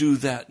do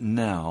that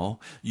now,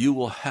 you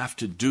will have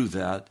to do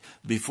that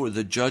before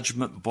the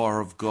judgment bar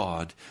of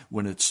God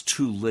when it's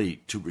too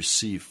late to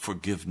receive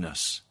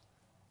forgiveness,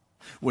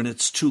 when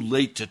it's too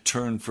late to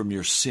turn from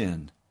your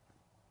sin,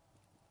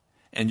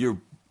 and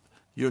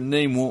your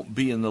name won't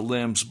be in the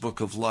Lamb's book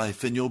of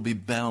life, and you'll be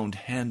bound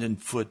hand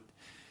and foot.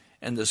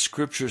 And the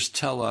scriptures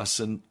tell us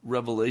in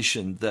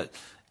Revelation that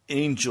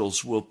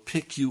angels will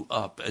pick you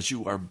up as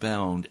you are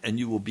bound, and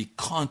you will be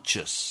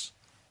conscious.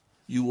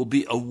 You will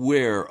be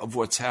aware of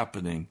what's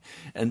happening,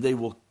 and they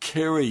will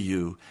carry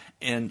you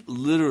and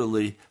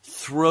literally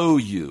throw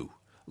you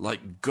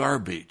like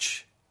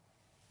garbage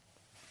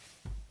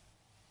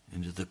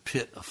into the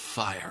pit of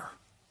fire,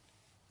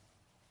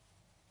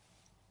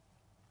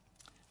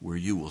 where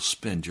you will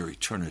spend your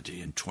eternity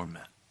in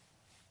torment.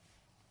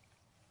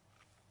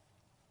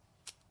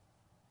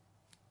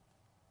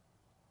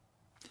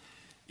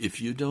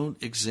 If you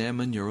don't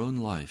examine your own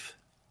life,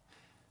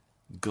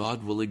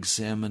 God will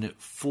examine it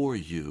for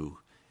you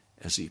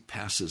as he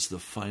passes the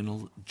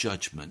final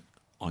judgment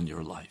on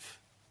your life.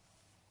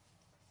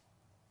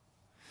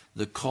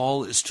 The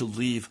call is to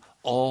leave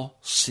all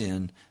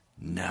sin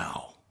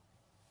now,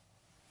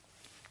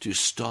 to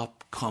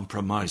stop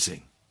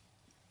compromising.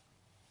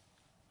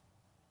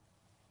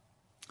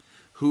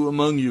 Who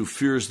among you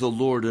fears the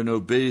Lord and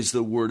obeys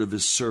the word of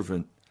his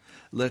servant?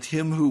 Let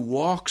him who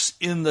walks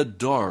in the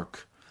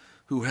dark,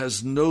 who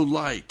has no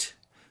light,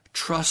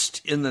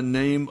 trust in the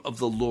name of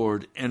the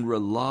Lord and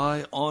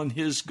rely on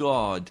his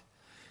God.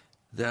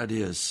 That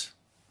is,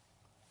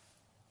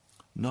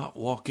 not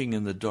walking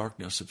in the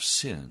darkness of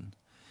sin,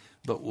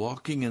 but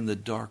walking in the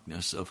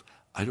darkness of,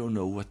 I don't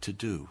know what to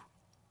do.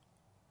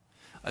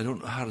 I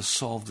don't know how to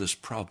solve this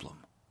problem.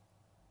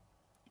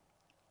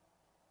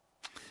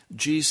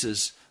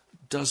 Jesus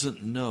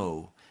doesn't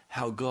know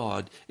how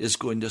God is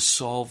going to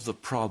solve the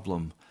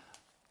problem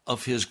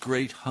of his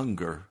great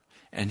hunger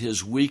and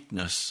his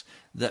weakness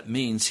that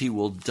means he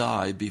will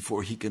die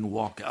before he can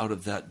walk out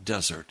of that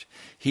desert.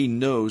 He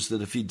knows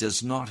that if he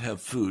does not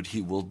have food,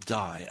 he will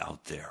die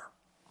out there.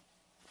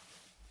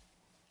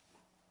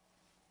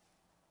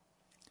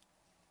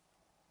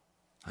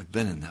 I've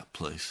been in that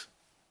place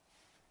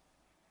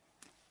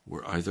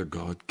where either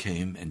God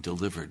came and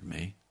delivered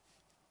me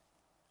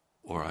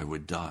or I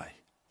would die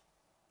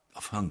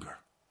of hunger.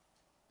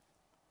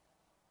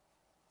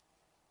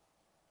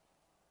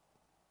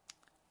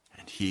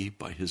 And he,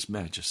 by his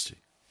majesty,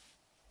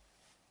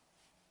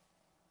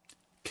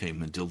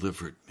 came and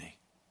delivered me.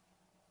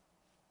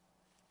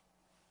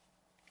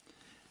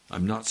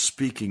 I'm not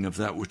speaking of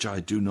that which I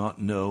do not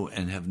know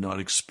and have not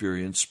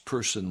experienced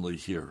personally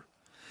here.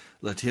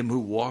 Let him who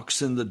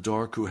walks in the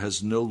dark, who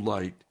has no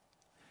light,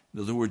 in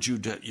other words, you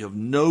have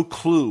no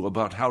clue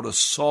about how to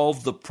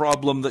solve the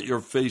problem that you're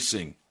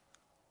facing.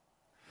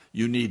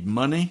 You need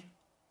money.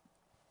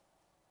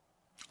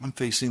 I'm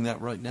facing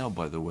that right now,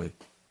 by the way.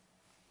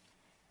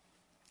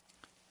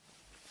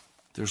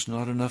 There's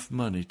not enough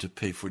money to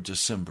pay for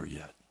December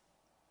yet,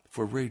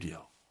 for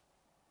radio.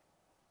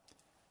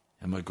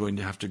 Am I going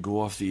to have to go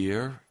off the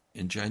air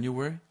in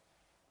January?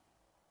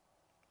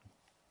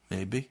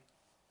 Maybe.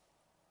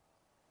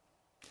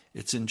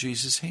 It's in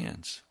Jesus'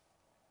 hands.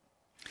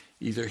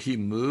 Either he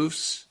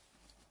moves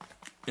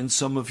in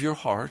some of your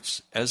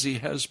hearts, as he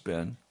has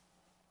been,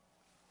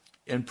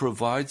 and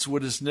provides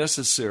what is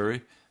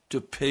necessary to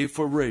pay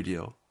for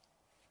radio,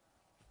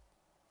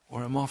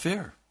 or I'm off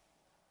air.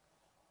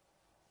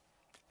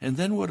 And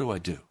then what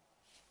do?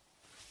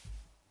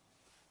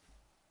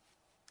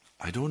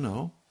 I don't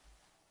know.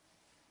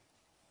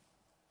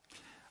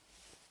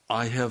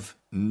 I have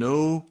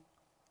no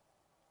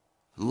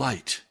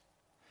light.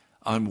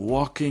 I'm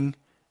walking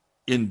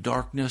in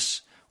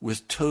darkness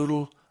with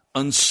total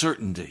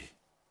uncertainty.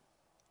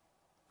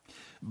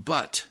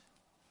 But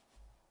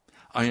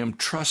I am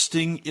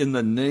trusting in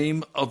the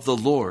name of the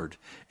Lord,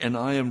 and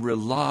I am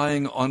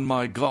relying on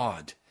my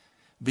God,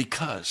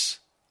 because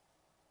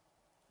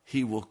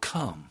he will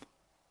come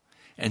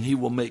and he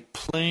will make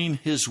plain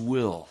his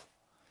will.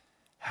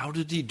 How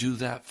did he do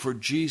that for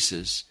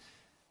Jesus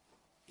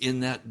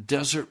in that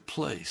desert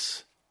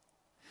place?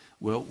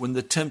 Well, when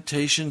the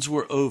temptations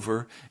were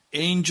over,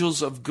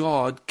 angels of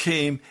God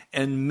came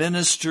and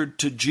ministered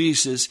to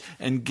Jesus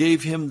and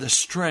gave him the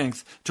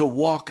strength to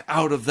walk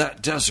out of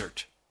that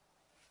desert.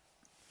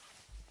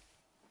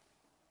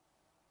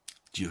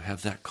 Do you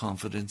have that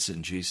confidence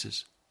in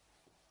Jesus?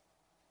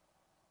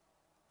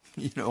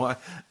 You know,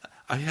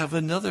 I have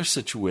another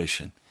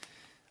situation.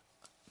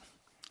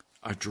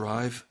 I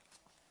drive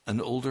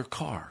an older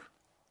car.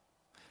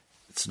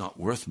 It's not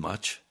worth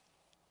much.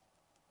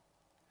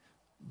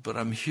 But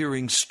I'm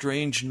hearing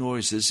strange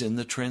noises in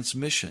the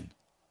transmission.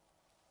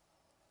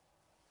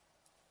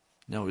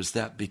 Now, is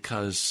that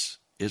because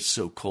it's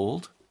so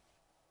cold?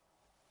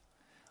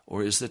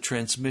 Or is the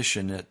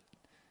transmission at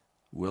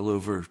well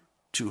over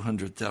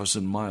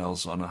 200,000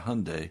 miles on a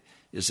Hyundai,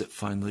 is it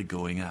finally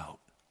going out?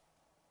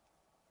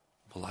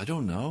 Well, I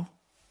don't know.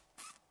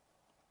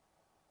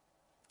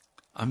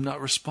 I'm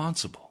not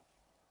responsible.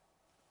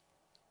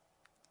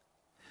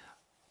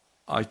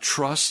 I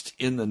trust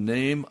in the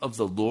name of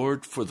the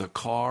Lord for the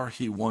car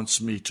he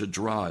wants me to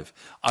drive.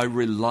 I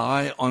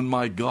rely on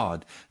my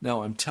God.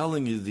 Now, I'm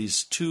telling you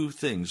these two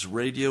things,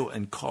 radio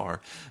and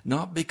car,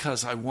 not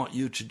because I want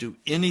you to do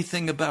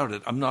anything about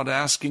it. I'm not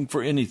asking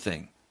for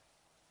anything.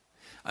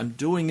 I'm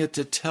doing it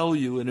to tell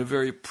you in a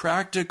very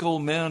practical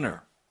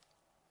manner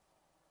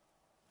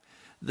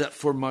that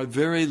for my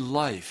very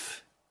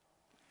life,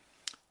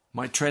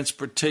 my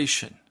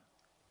transportation,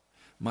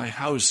 my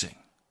housing,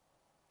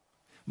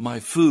 my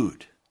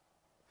food,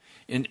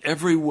 in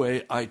every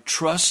way I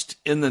trust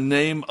in the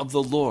name of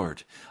the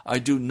Lord. I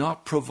do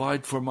not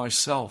provide for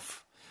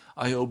myself.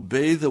 I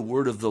obey the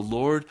word of the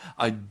Lord.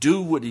 I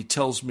do what he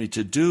tells me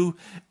to do,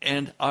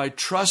 and I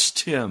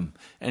trust him,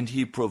 and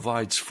he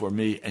provides for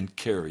me and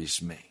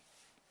carries me.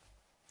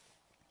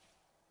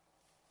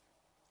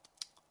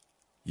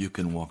 You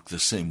can walk the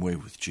same way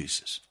with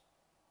Jesus.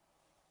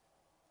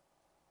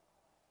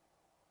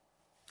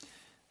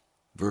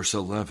 Verse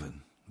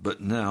 11,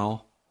 but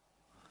now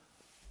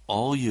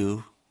all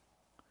you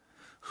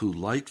who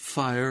light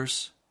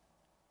fires,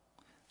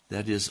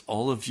 that is,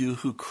 all of you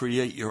who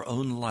create your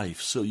own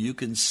life so you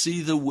can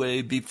see the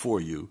way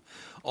before you,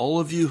 all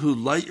of you who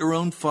light your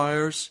own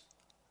fires,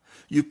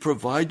 you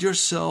provide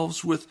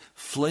yourselves with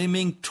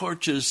flaming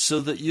torches so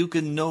that you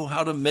can know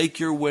how to make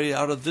your way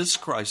out of this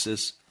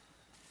crisis.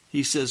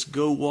 He says,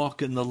 go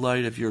walk in the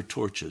light of your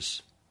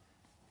torches.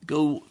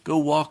 Go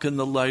walk in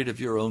the light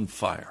of your own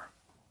fire.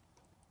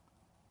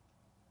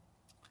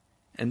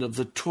 And of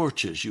the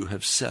torches you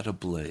have set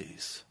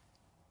ablaze.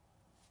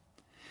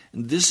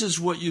 And this is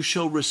what you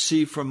shall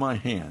receive from my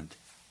hand.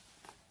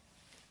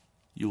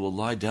 You will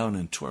lie down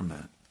in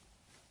torment.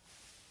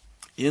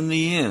 In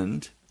the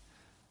end,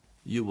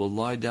 you will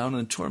lie down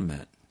in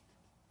torment.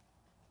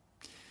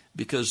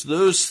 Because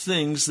those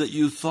things that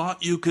you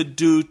thought you could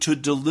do to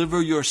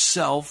deliver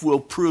yourself will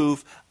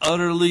prove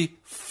utterly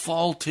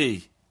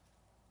faulty.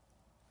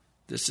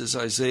 This is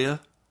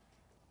Isaiah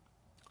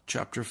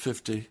chapter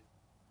 50.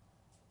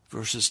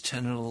 Verses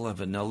 10 and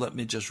 11. Now let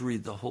me just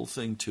read the whole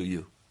thing to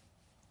you.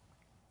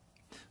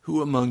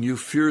 Who among you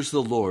fears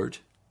the Lord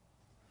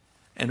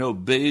and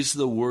obeys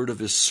the word of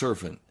his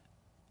servant?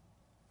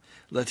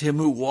 Let him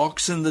who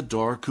walks in the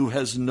dark, who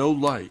has no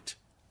light,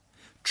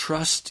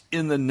 trust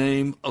in the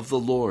name of the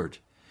Lord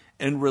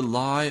and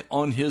rely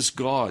on his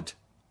God.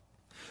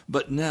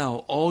 But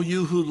now all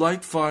you who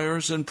light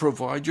fires and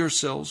provide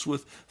yourselves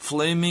with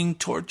flaming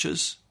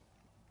torches,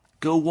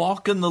 go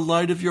walk in the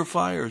light of your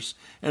fires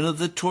and of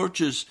the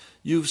torches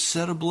you've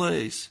set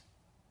ablaze.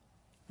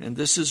 And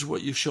this is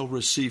what you shall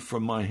receive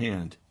from my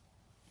hand.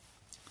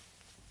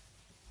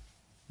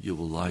 You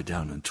will lie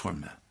down in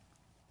torment.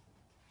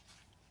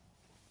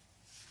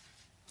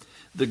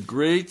 The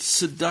great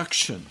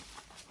seduction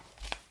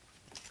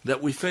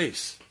that we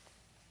face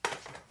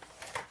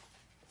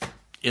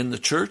in the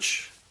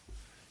church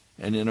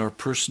and in our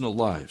personal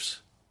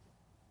lives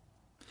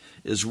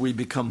is we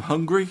become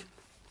hungry.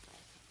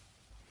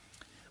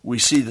 We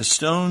see the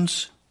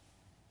stones,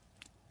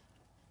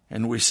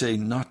 and we say,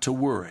 not to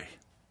worry.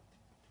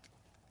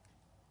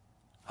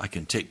 I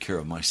can take care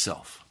of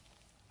myself.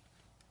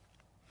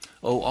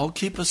 Oh, I'll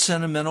keep a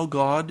sentimental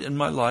God in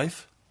my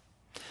life.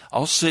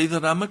 I'll say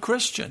that I'm a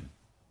Christian.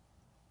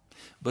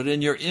 But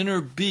in your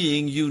inner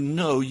being, you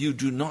know you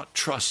do not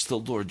trust the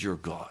Lord your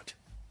God.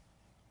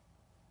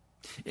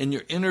 In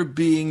your inner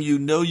being, you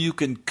know you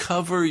can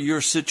cover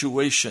your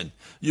situation.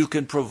 You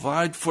can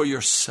provide for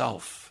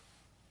yourself.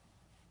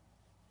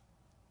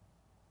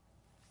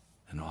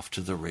 And off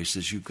to the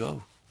races you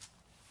go.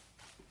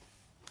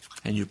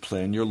 And you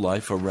plan your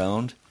life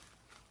around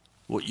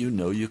what you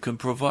know you can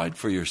provide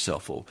for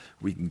yourself. Oh,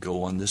 we can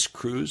go on this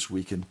cruise.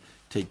 We can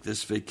take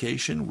this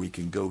vacation. We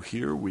can go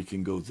here. We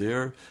can go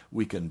there.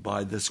 We can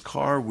buy this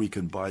car. We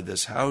can buy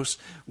this house.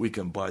 We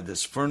can buy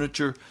this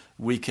furniture.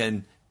 We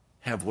can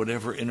have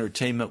whatever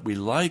entertainment we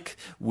like.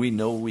 We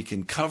know we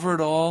can cover it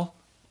all.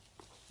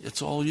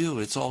 It's all you.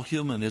 It's all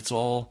human. It's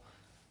all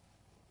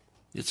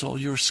It's all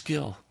your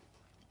skill.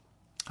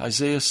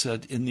 Isaiah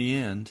said, in the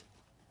end,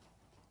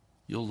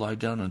 you'll lie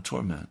down in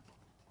torment.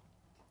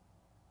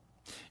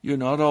 You're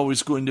not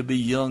always going to be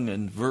young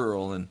and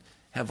virile and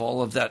have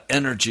all of that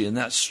energy and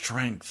that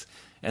strength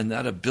and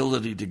that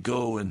ability to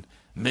go and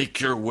make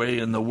your way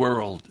in the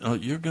world. No,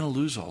 you're going to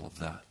lose all of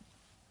that.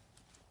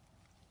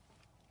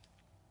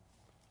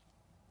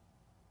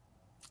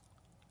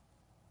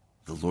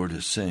 The Lord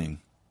is saying,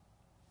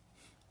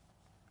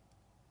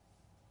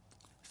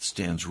 it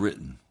stands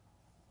written,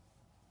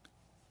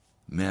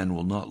 man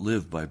will not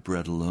live by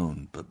bread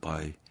alone, but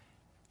by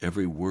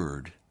every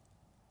word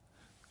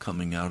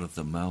coming out of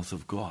the mouth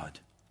of God.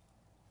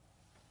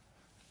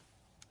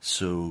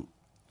 So,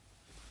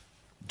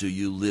 do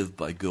you live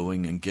by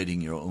going and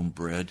getting your own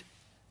bread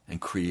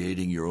and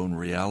creating your own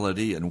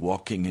reality and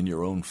walking in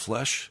your own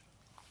flesh?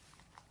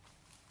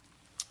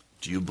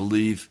 Do you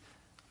believe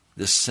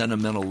this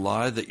sentimental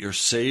lie that you're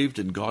saved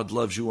and God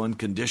loves you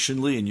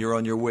unconditionally and you're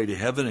on your way to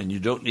heaven and you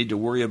don't need to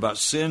worry about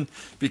sin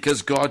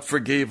because God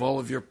forgave all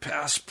of your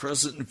past,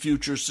 present, and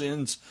future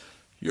sins?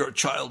 You're a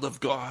child of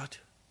God.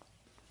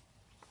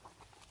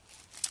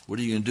 What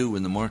are you going to do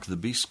when the mark of the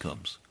beast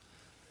comes?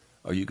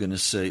 Are you going to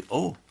say,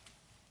 oh,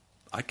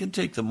 I can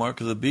take the mark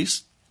of the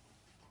beast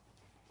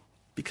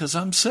because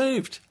I'm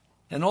saved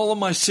and all of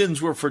my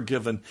sins were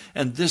forgiven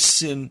and this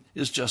sin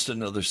is just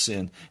another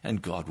sin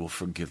and God will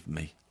forgive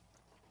me?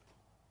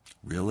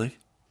 Really?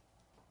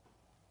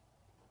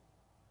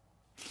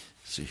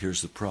 See,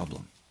 here's the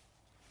problem.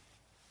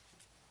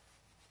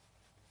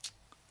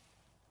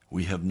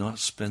 We have not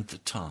spent the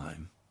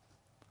time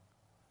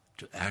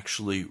to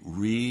actually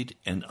read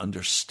and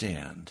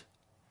understand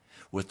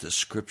what the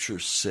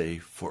Scriptures say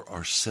for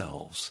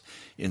ourselves.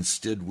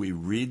 Instead, we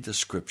read the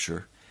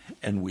Scripture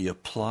and we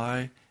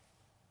apply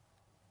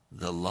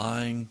the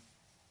lying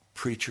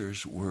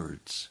preacher's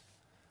words.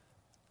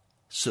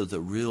 So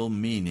the real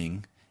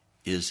meaning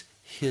is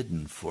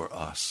hidden for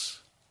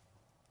us.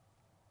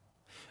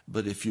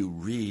 But if you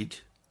read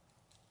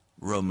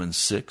Romans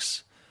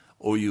 6,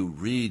 or you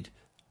read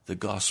the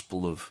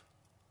Gospel of,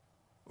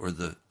 or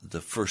the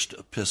first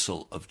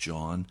epistle of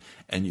John,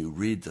 and you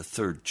read the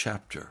 3rd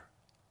chapter,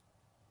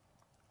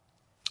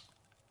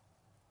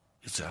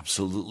 it's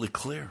absolutely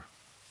clear.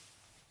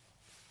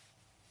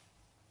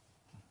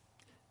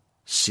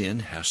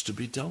 Sin has to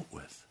be dealt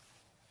with.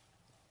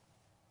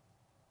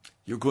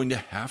 You're going to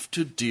have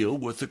to deal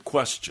with the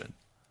question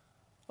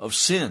of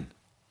sin.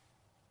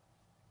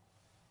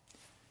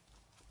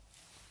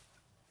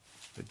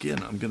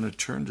 Again, I'm going to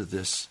turn to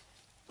this.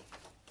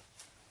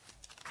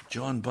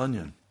 John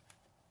Bunyan.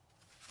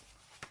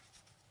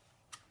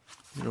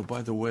 You know,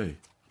 by the way,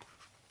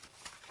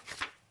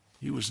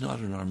 he was not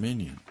an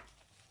Arminian.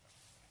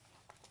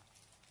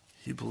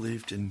 He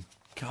believed in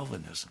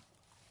Calvinism.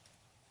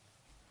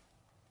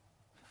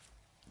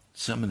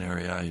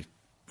 Seminary, I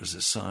was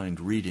assigned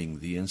reading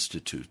the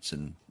institutes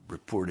and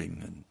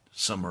reporting and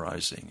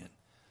summarizing it.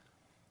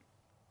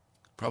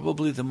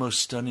 Probably the most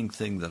stunning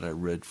thing that I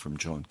read from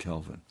John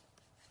Calvin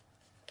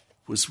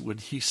was when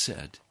he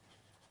said,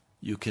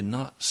 you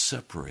cannot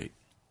separate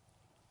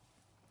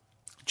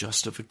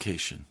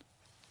justification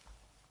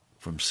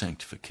from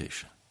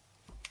sanctification.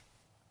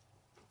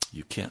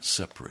 You can't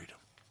separate them.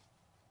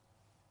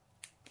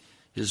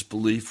 His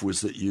belief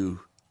was that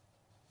you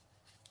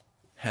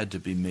had to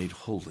be made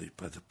holy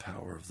by the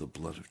power of the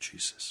blood of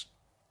Jesus.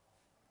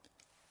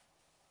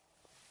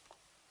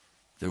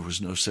 There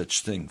was no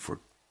such thing for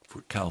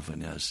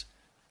Calvin as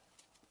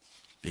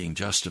being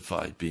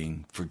justified,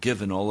 being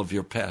forgiven all of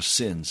your past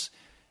sins,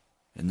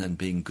 and then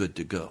being good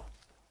to go.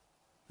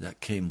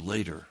 That came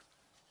later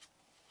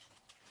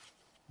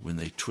when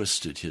they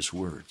twisted his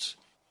words.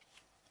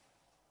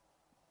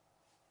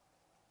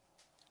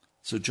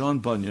 So John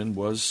Bunyan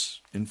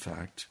was, in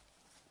fact,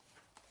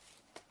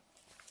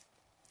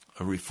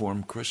 a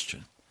Reformed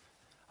Christian.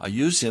 I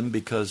use him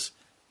because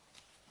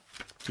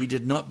he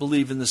did not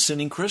believe in the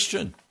sinning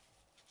Christian.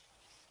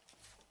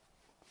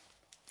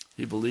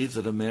 He believed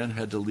that a man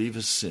had to leave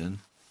his sin,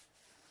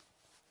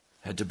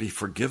 had to be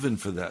forgiven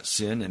for that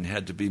sin, and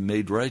had to be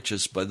made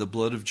righteous by the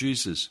blood of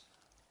Jesus.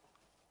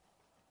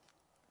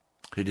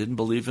 He didn't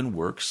believe in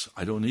works.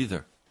 I don't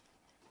either.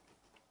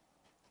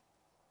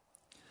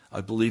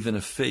 I believe in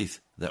a faith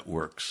that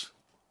works.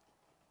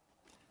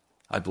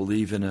 I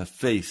believe in a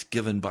faith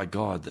given by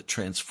God that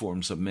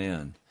transforms a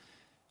man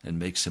and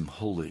makes him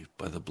holy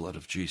by the blood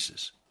of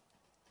Jesus.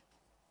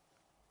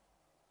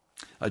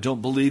 I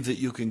don't believe that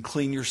you can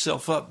clean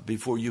yourself up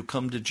before you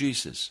come to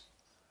Jesus.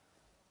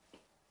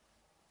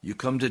 You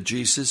come to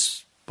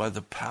Jesus by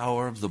the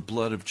power of the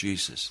blood of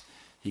Jesus.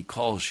 He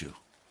calls you.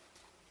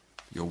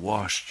 You're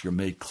washed, you're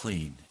made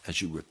clean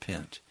as you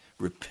repent.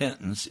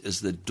 Repentance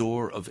is the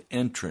door of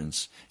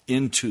entrance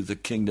into the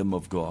kingdom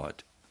of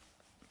God.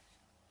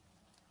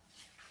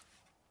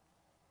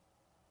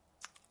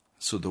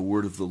 So the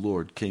word of the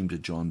Lord came to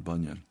John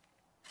Bunyan.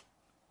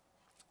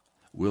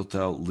 Wilt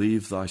thou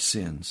leave thy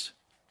sins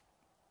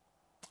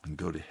and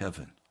go to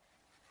heaven?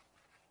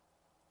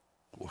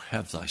 Or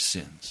have thy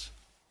sins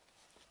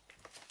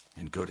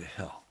and go to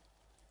hell?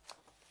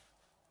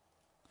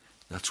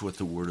 That's what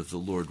the word of the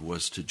Lord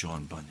was to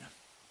John Bunyan.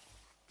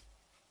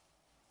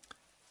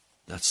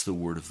 That's the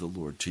word of the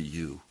Lord to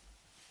you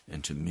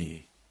and to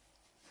me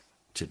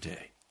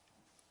today.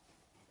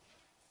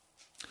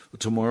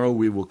 Tomorrow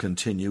we will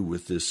continue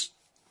with this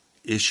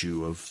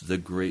issue of the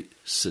great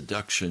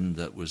seduction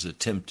that was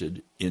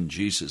attempted in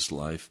Jesus'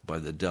 life by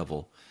the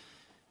devil.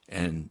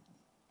 And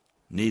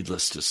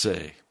needless to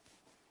say,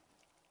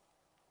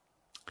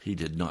 he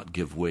did not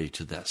give way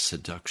to that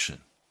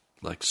seduction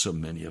like so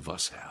many of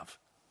us have,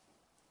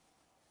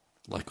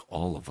 like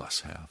all of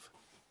us have.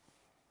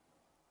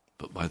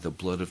 But by the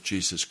blood of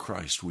Jesus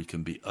Christ, we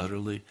can be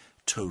utterly,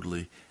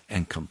 totally,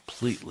 and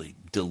completely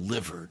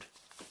delivered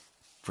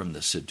from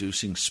the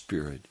seducing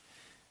spirit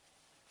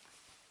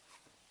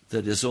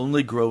that is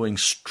only growing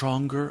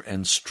stronger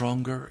and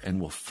stronger and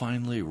will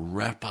finally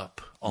wrap up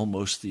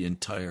almost the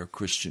entire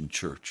Christian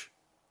church.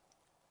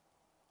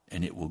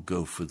 And it will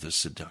go for the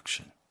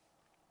seduction.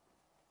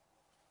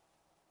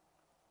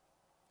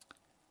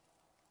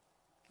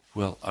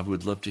 Well, I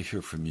would love to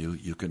hear from you.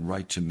 You can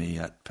write to me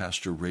at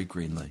Pastor Ray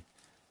Greenley,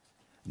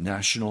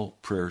 National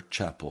Prayer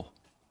Chapel,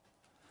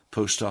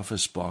 Post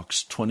Office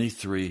Box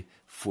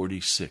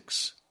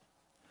 2346,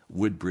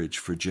 Woodbridge,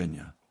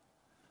 Virginia,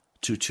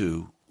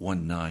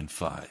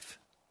 22195.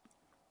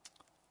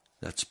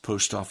 That's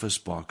Post Office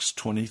Box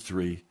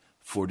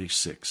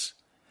 2346,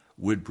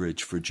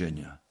 Woodbridge,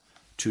 Virginia,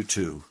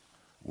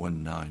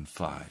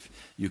 22195.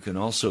 You can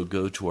also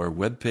go to our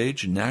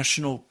webpage,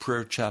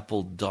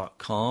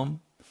 nationalprayerchapel.com.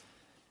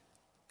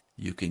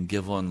 You can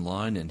give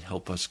online and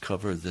help us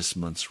cover this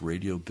month's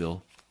radio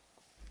bill.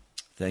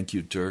 Thank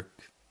you, Dirk,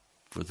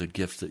 for the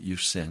gift that you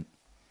sent,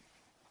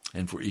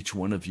 and for each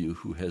one of you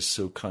who has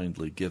so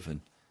kindly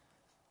given.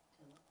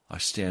 I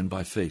stand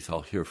by faith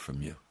I'll hear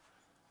from you.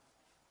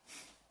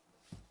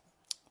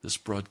 This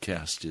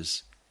broadcast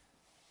is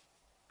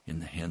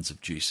in the hands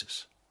of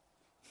Jesus.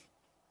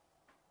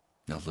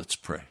 Now let's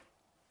pray.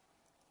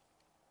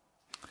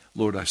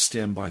 Lord, I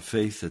stand by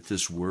faith that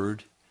this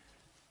word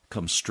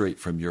comes straight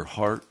from your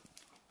heart,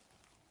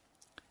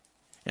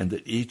 and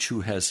that each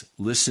who has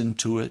listened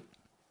to it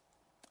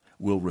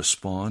will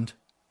respond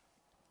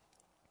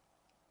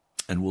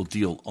and will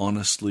deal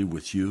honestly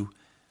with you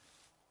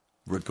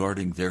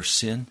regarding their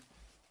sin,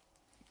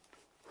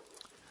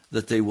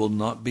 that they will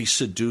not be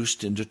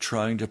seduced into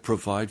trying to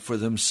provide for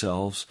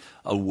themselves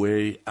a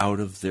way out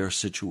of their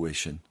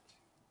situation,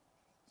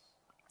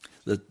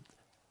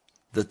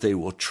 that they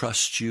will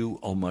trust you,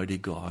 Almighty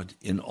God,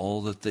 in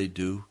all that they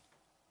do,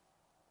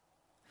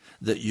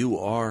 that you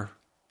are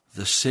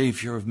the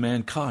Savior of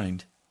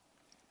mankind,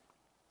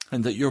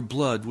 and that your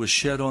blood was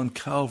shed on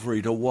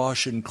Calvary to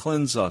wash and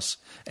cleanse us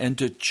and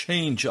to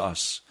change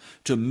us,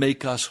 to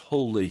make us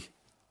holy.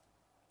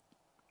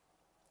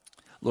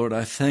 Lord,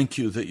 I thank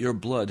you that your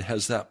blood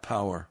has that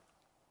power,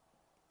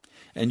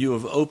 and you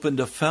have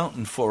opened a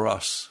fountain for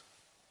us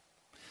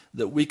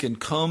that we can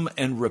come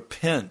and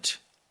repent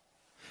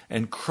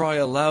and cry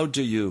aloud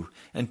to you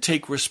and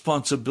take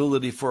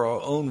responsibility for our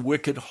own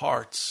wicked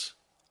hearts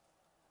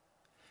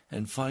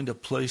and find a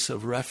place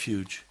of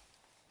refuge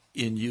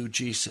in you,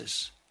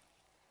 Jesus.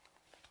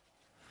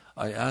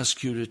 I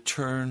ask you to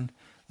turn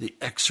the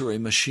X-ray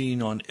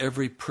machine on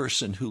every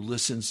person who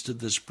listens to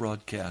this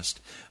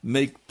broadcast.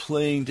 Make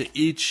plain to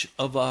each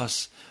of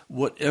us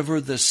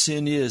whatever the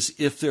sin is,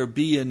 if there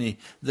be any,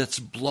 that's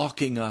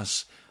blocking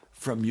us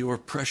from your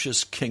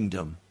precious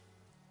kingdom.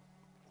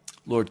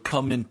 Lord,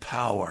 come in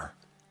power.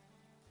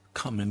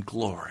 Come in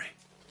glory.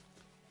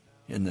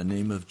 In the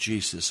name of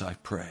Jesus, I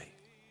pray.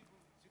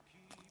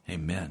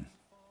 Amen.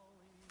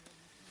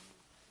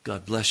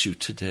 God bless you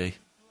today.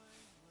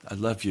 I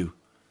love you.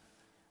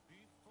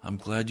 I'm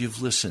glad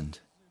you've listened.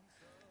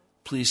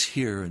 Please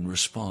hear and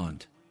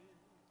respond.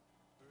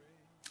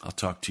 I'll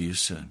talk to you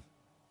soon.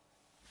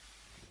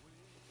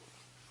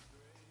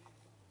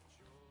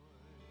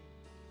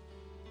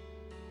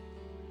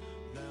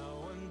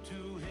 Now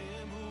unto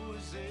him who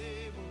is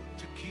able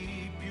to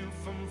keep you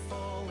from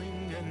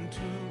falling and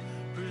to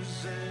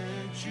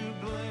present you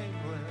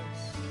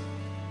blameless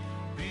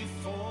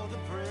before the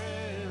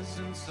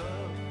presence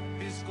of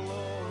his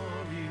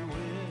glory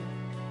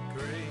with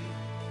great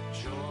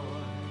joy.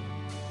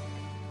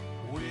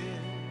 With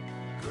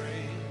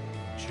great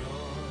joy,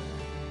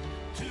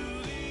 to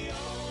the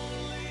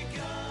only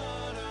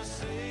God our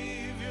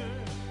Savior,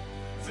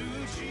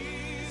 through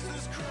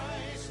Jesus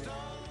Christ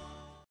our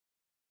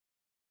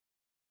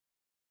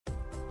Lord.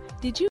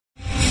 Did you?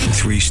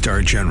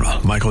 3-star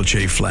General Michael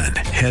J. Flynn,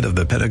 head of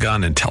the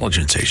Pentagon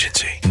Intelligence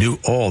Agency, knew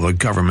all the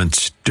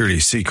government's dirty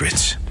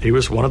secrets. He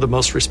was one of the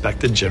most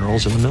respected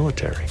generals in the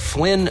military.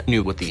 Flynn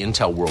knew what the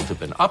intel world had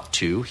been up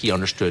to. He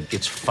understood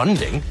its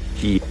funding.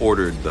 He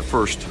ordered the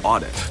first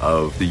audit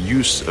of the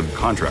use of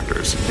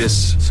contractors.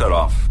 This set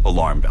off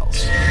alarm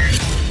bells.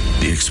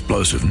 The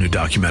explosive new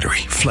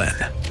documentary, Flynn,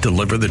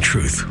 deliver the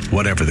truth,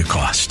 whatever the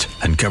cost,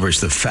 uncovers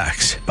the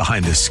facts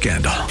behind this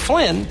scandal.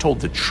 Flynn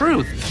told the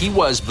truth. He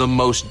was the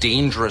most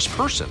dangerous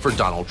person for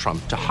Donald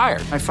Trump to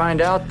hire. I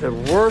find out the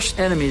worst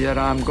enemy that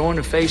I'm going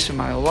to face in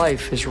my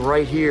life is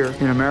right here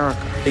in America.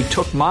 They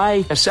took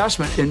my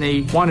assessment and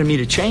they wanted me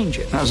to change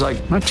it. And I was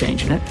like, I'm not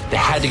changing it. They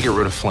had to get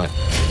rid of Flynn.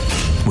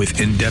 With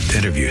in-depth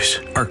interviews,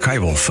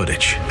 archival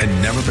footage,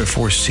 and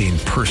never-before-seen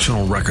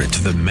personal records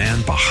of the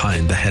man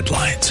behind the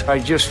headlines. I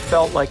just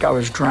felt like I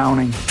was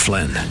drowning.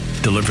 Flynn,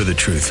 deliver the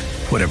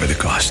truth, whatever the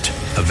cost.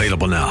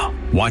 Available now.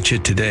 Watch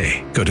it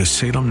today. Go to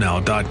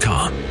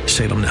salemnow.com.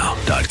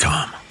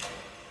 salemnow.com.